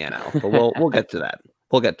stayed in the NL, but we'll get to that.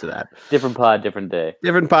 We'll get to that. Different pod, different day.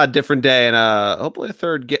 Different pod, different day, and hopefully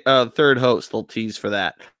a third host. They'll tease for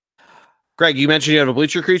that. Greg, you mentioned you have a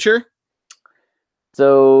Bleacher Creature.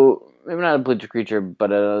 So maybe not a Bleacher Creature,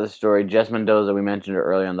 but another story. Jess Mendoza, we mentioned her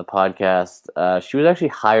earlier on the podcast. She was actually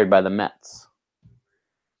hired by the Mets.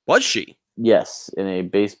 Was she? Yes, in a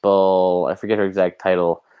baseball. I forget her exact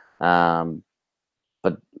title,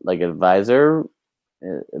 but like advisor.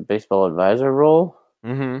 A baseball advisor role.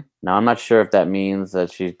 Mm-hmm. Now, I'm not sure if that means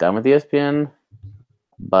that she's done with ESPN,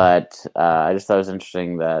 but I just thought it was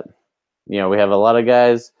interesting that, we have a lot of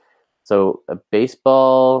guys. So, a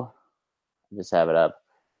baseball, just have it up.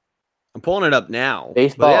 I'm pulling it up now.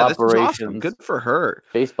 Baseball This operations. is awesome. Good for her.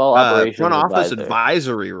 Baseball operations. Front office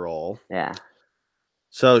advisory role. Yeah.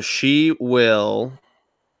 So, she will,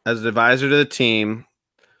 as an advisor to the team,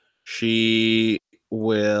 she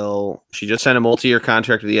just signed a multi-year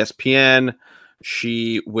contract with ESPN.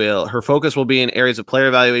 Her focus will be in areas of player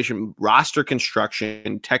evaluation, roster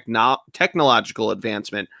construction, technological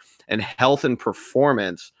advancement, and health and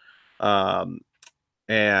performance. And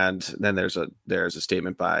then there's a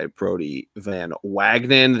statement by Brody Van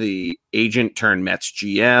Wagenen, the agent turned Mets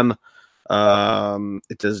GM.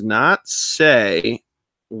 It does not say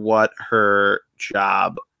what her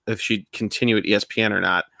job, if she'd continue at ESPN or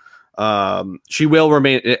not. She will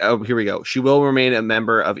remain. Oh, here we go. She will remain a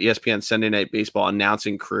member of ESPN Sunday Night Baseball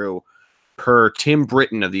announcing crew, per Tim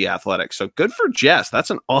Britton of The Athletic. So good for Jess. That's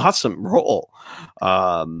an awesome role.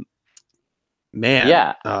 Man,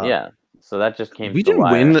 yeah. So that just came. We to the didn't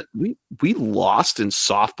wire. win. We lost in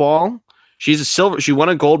softball. She's a silver. She won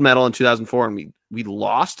a gold medal in 2004, and we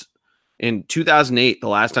lost in 2008. The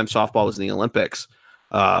last time softball was in the Olympics,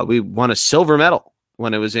 we won a silver medal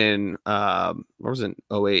when it was in where was it,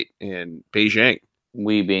 in 08 in Beijing.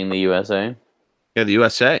 We being the USA. Yeah, the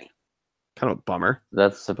USA. Kind of a bummer.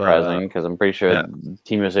 That's surprising because I'm pretty sure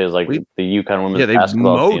Team USA is like the UConn women's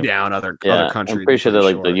basketball team. Yeah, they mow down other countries. I'm pretty sure they're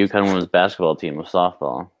like the UConn women's basketball team of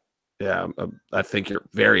softball. Yeah, I think you're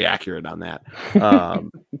very accurate on that.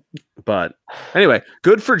 But anyway,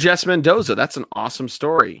 good for Jess Mendoza. That's an awesome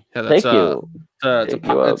story. Yeah, that's, Thank you.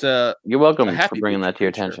 You're welcome for bringing that to your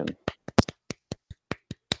attention.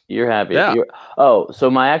 You're happy. Yeah. So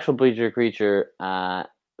my actual bleacher creature, I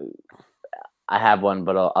have one,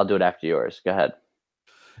 but I'll do it after yours. Go ahead.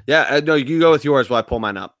 Yeah, no, you go with yours while I pull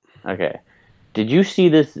mine up. Okay. Did you see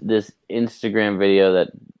this Instagram video, that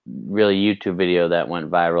really YouTube video that went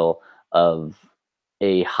viral, of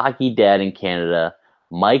a hockey dad in Canada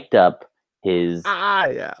mic'd up his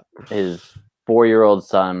 4-year-old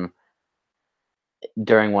son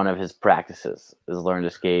during one of his practices, his learn to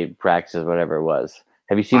skate practices, whatever it was?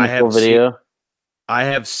 Have you seen the full video? I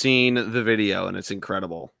have seen the video, and it's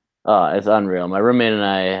incredible. Oh, it's unreal. My roommate and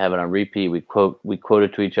I have it on repeat. We quote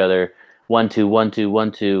it to each other. 1 2 1 2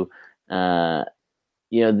 1 2.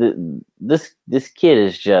 This kid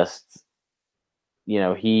is just,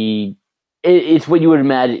 it's what you would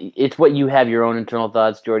imagine. It's what you have your own internal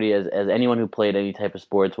thoughts, Jordy, as anyone who played any type of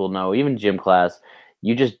sports will know. Even gym class,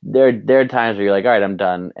 there are times where you're like, all right, I'm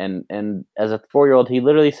done. And as a 4-year-old, he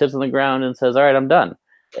literally sits on the ground and says, all right, I'm done.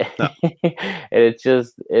 No. And it's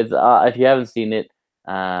if you haven't seen it,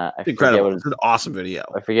 it's incredible. It's an awesome video.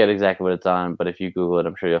 I forget exactly what it's on, but if you Google it,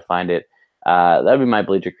 I'm sure you'll find it. That'd be my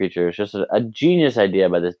bleacher creature. It's just a genius idea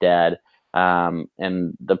by this dad.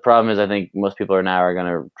 And the problem is, I think most people are going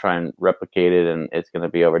to try and replicate it, and it's going to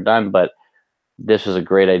be overdone. But this was a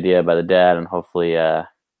great idea by the dad, and hopefully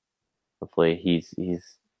he's him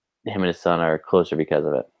and his son are closer because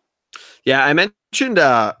of it. Yeah, I mentioned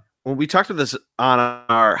when we talked about this on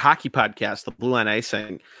our hockey podcast, the Blue Line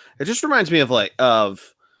Icing. It just reminds me of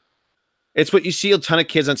it's what you see a ton of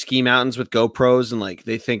kids on ski mountains with GoPros, and like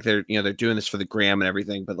they think they're doing this for the gram and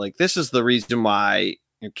everything, but like this is the reason why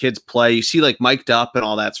kids play. You see like mic'd up and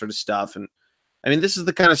all that sort of stuff, and I mean this is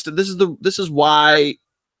the kind of stuff. This is why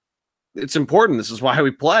it's important. This is why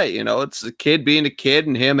we play. It's a kid being a kid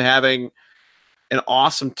and him having an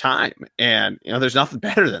awesome time, and there's nothing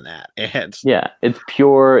better than that. And yeah, it's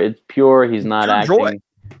pure. He's not acting. Joy.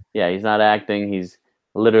 Yeah, he's not acting. He's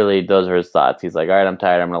literally, those are his thoughts. He's like, all right, I'm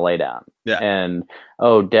tired. I'm going to lay down. Yeah. And,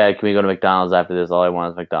 oh, Dad, can we go to McDonald's after this? All I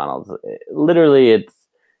want is McDonald's. Literally,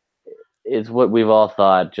 it's what we've all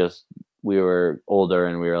thought. Just we were older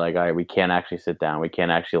and we were like, all right, we can't actually sit down. We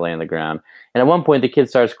can't actually lay on the ground. And at one point, the kid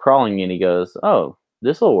starts crawling and he goes, oh,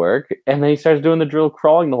 this will work. And then he starts doing the drill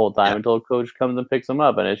crawling the whole time until a coach comes and picks him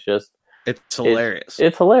up. And it's just, it's hilarious.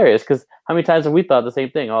 It's hilarious because how many times have we thought the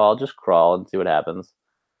same thing? Oh, I'll just crawl and see what happens.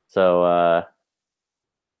 So,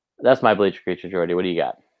 that's my bleacher creature, Jordy. What do you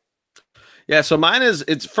got? Yeah, so mine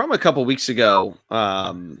it's from a couple weeks ago.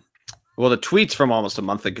 The tweet's from almost a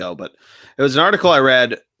month ago, but it was an article I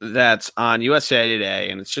read that's on USA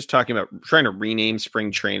Today, and it's just talking about trying to rename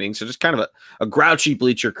spring training. So just kind of a grouchy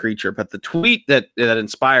bleacher creature. But the tweet that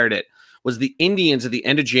inspired it was the Indians at the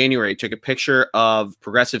end of January took a picture of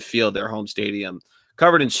Progressive Field, their home stadium,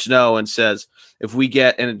 covered in snow, and says, if we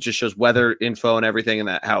get, and it just shows weather info and everything and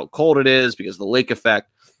that how cold it is because of the lake effect.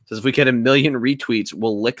 Says if we get 1 million retweets,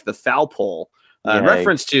 we'll lick the foul pole. In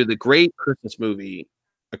reference to the great Christmas movie,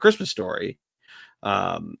 A Christmas Story.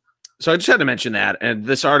 So I just had to mention that. And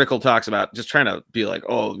this article talks about just trying to be like,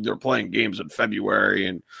 oh, they're playing games in February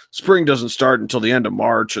and spring doesn't start until the end of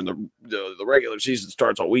March and the regular season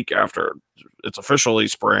starts a week after it's officially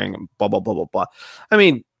spring and blah, blah, blah, blah, blah. I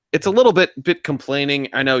mean, it's a little bit complaining.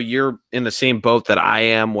 I know you're in the same boat that I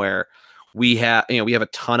am, where we have a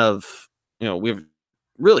ton of, we have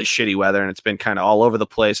really shitty weather and it's been kind of all over the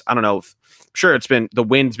place. I don't know if sure the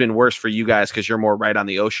wind's been worse for you guys because you're more right on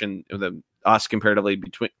the ocean than us comparatively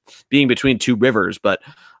between two rivers. But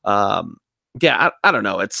I don't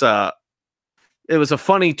know. It was a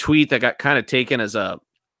funny tweet that got kind of taken as a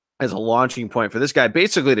launching point for this guy,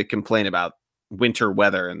 basically to complain about winter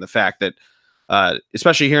weather and the fact that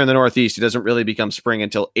especially here in the Northeast, it doesn't really become spring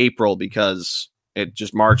until April because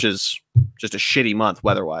March is just a shitty month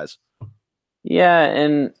weather-wise. Yeah,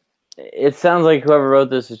 and it sounds like whoever wrote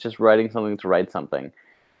this is just writing something to write something,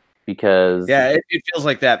 because it feels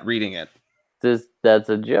like that reading it. That's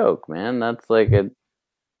a joke, man. That's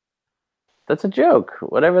a joke.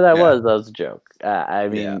 Whatever that was a joke. I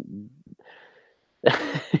mean,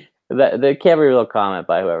 there can't be a real comment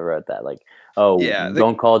by whoever wrote that. Like,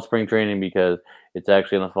 don't call it spring training because it's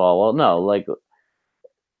actually in the fall. Well, no, like,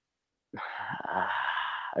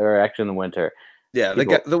 or actually in the winter. Yeah,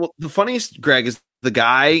 the funniest, Greg, is the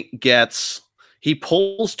guy he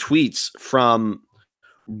pulls tweets from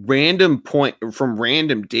random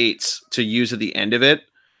dates to use at the end of it.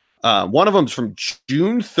 One of them's from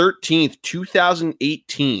June 13th,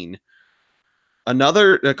 2018.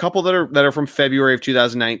 A couple that are from February of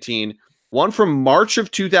 2019. One from March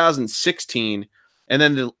of 2016, and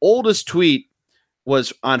then the oldest tweet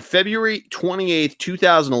was on February 28th,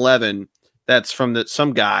 2011. That's from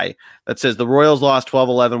some guy that says the Royals lost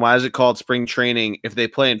 12-11. Why is it called spring training if they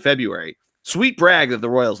play in February? Sweet brag that the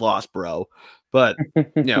Royals lost, bro. But,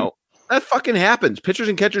 that fucking happens. Pitchers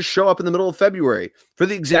and catchers show up in the middle of February for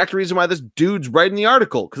the exact reason why this dude's writing the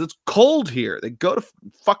article, because it's cold here. They go to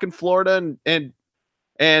fucking Florida and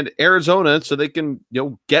Arizona so they can,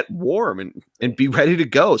 get warm and be ready to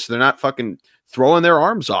go. So they're not fucking throwing their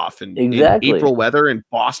arms off in April weather in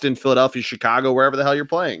Boston, Philadelphia, Chicago, wherever the hell you're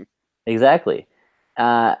playing. Exactly.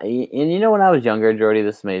 And when I was younger, Jordy,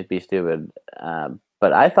 this may be stupid,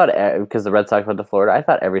 but I thought, because the Red Sox went to Florida, I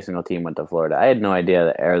thought every single team went to Florida. I had no idea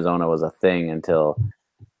that Arizona was a thing until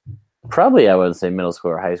probably, I would say, middle school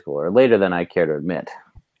or high school, or later than I care to admit.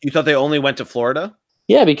 You thought they only went to Florida?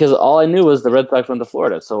 Yeah, because all I knew was the Red Sox went to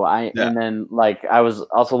Florida. So and then, like, I was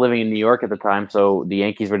also living in New York at the time, so the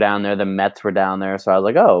Yankees were down there, the Mets were down there. So I was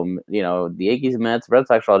like, the Yankees, Mets, Red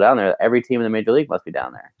Sox are all down there. Every team in the Major League must be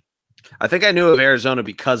down there. I think I knew of Arizona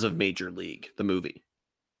because of Major League, the movie.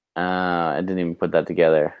 I didn't even put that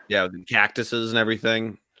together. Yeah, with the cactuses and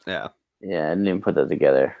everything. Yeah. Yeah, I didn't even put that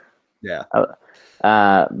together. Yeah.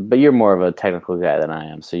 But you're more of a technical guy than I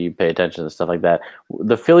am, so you pay attention to stuff like that.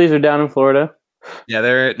 The Phillies are down in Florida. Yeah,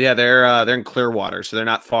 they're in Clearwater, so they're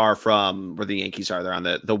not far from where the Yankees are. They're on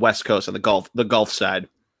the West Coast, on the Gulf side.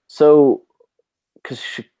 So,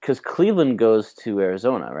 because Cleveland goes to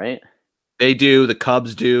Arizona, right? They do. The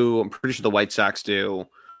Cubs do. I'm pretty sure the White Sox do.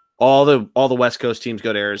 All the West Coast teams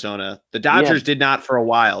go to Arizona. The Dodgers did not for a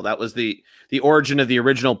while. That was the origin of the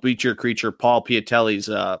original Beat Your Creature, Paul Piatelli's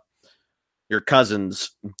your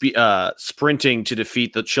cousins sprinting to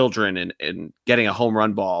defeat the children and getting a home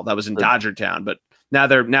run ball. That was in Dodger Town, but now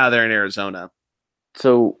they're in Arizona.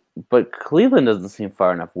 So, but Cleveland doesn't seem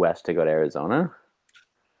far enough west to go to Arizona.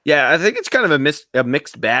 Yeah, I think it's kind of a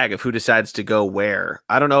mixed bag of who decides to go where.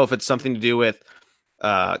 I don't know if it's something to do with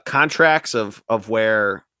contracts of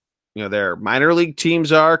where their minor league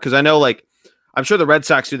teams are, because I know, like, I'm sure the Red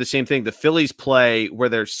Sox do the same thing. The Phillies play where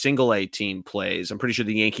their single A team plays. I'm pretty sure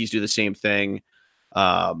the Yankees do the same thing.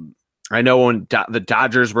 I know when the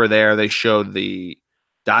Dodgers were there, they showed the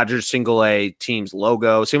Dodgers single A team's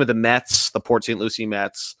logo. Same with the Mets, the Port St. Lucie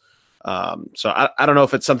Mets. So I don't know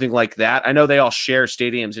if it's something like that. I know they all share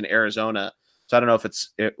stadiums in Arizona, so I don't know if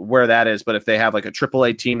it's where that is, but if they have like a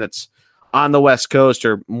AAA team that's on the West Coast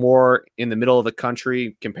or more in the middle of the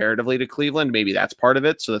country comparatively to Cleveland, maybe that's part of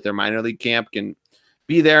it, so that their minor league camp can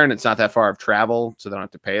be there and it's not that far of travel, so they don't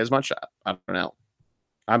have to pay as much. I don't know.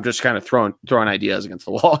 I'm just kind of throwing ideas against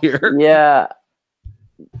the wall here. Yeah,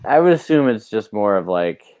 I would assume it's just more of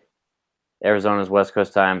like Arizona's West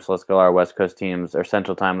Coast time, so let's go our West Coast teams, or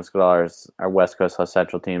Central time, let's go our West Coast plus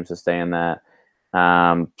Central teams to stay in that.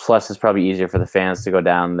 Plus, it's probably easier for the fans to go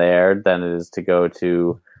down there than it is to go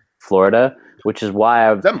to Florida, which is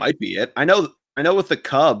why that might be it. I know with the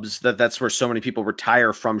Cubs that's where so many people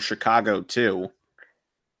retire from Chicago too.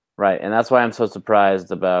 Right, and that's why I'm so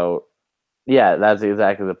surprised about. Yeah, that's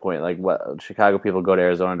exactly the point. Like, what Chicago people go to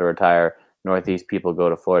Arizona to retire, Northeast people go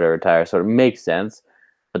to Florida to retire, so it makes sense.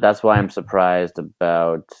 But that's why I'm surprised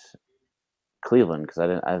about Cleveland,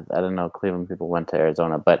 because I didn't know Cleveland people went to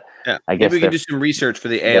Arizona. But yeah, I guess maybe we can do some research for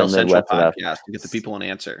the AL Central podcast to get the people an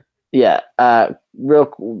answer. Yeah.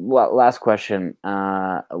 Last question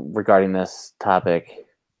regarding this topic,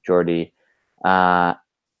 Jordy. Do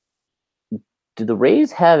the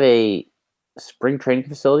Rays have a spring training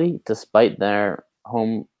facility despite their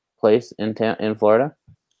home place in Florida?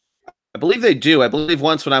 I believe they do. I believe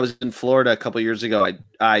once when I was in Florida a couple of years ago,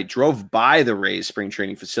 I drove by the Rays spring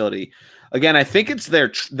training facility. Again, I think it's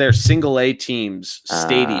their single A team's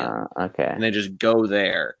stadium. Okay. And they just go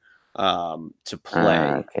there. to play.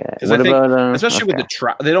 Okay. Because What I think, about especially with the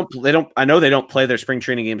Trop, they don't. I know they don't play their spring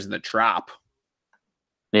training games in the Trop.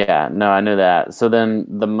 Yeah, no, I knew that. So then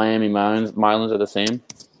the Miami Marlins are the same?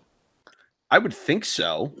 I would think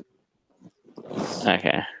so.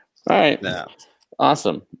 Okay. All right. No,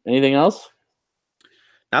 Awesome. Anything else?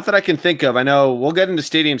 not that I can think of. I know we'll get into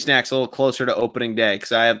stadium snacks a little closer to opening day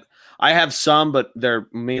because I have some, but they're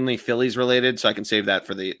mainly Phillies related, so I can save that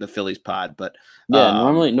for the Phillies pod. But Yeah,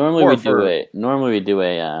 normally we do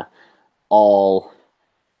a all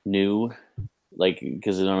new, like,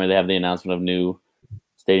 because normally they have the announcement of new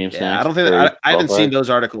stadium yeah, I snacks don't think for each I haven't seen ballpark. those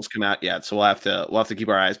articles come out yet, so we'll have to keep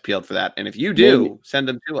our eyes peeled for that. And if you Maybe, do, send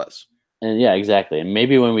them to us. and yeah, exactly. And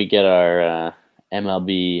maybe when we get our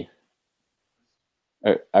MLB,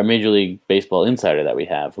 our Major League Baseball insider that we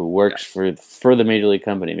have, who works for the Major League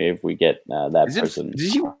company, maybe if we get that person.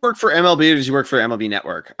 Does he work for MLB or does he work for MLB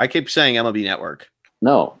Network? I keep saying MLB Network.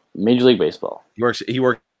 No, Major League Baseball. He works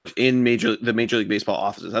in the Major League Baseball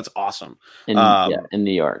offices. That's awesome. In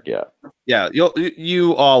New York, yeah. Yeah,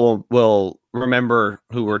 you all will remember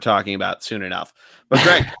who we're talking about soon enough. But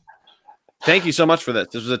Greg, thank you so much for this.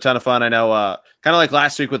 This was a ton of fun. I know, kind of like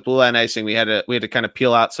last week with Blue Line Icing, we had to kind of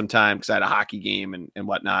peel out some time because I had a hockey game and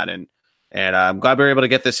whatnot, and I'm glad we were able to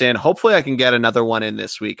get this in. Hopefully, I can get another one in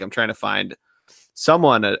this week. I'm trying to find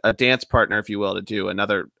someone, a dance partner, if you will, to do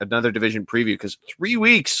another division preview because 3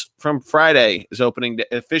 weeks from Friday is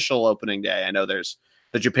official opening day. I know there's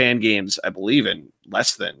the Japan games, I believe, in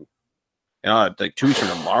less than like 2 weeks from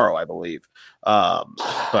tomorrow, I believe.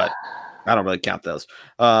 But I don't really count those.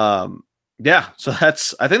 Yeah, so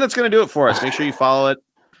I think that's going to do it for us. Make sure you follow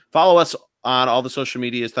us on all the social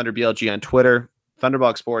medias, Thunder BLG on Twitter,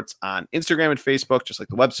 Thunderbug Sports on Instagram and Facebook, just like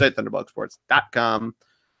the website, thunderbugsports.com.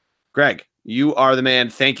 Greg, you are the man.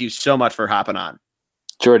 Thank you so much for hopping on.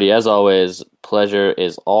 Jordy, as always, pleasure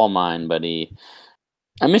is all mine, buddy.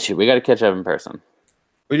 I miss you. We got to catch up in person.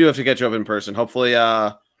 We do have to catch up in person. Hopefully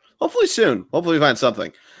soon. Hopefully we find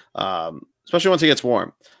something, especially once it gets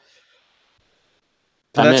warm.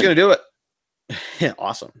 So that's going to do it. Yeah,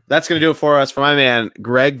 awesome. That's going to do it for us. For my man,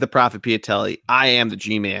 Greg the Prophet Piatelli, I am the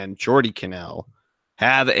G-Man, Jordy Cannell.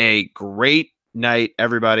 Have a great night,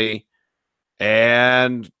 everybody,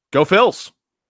 and go Phils.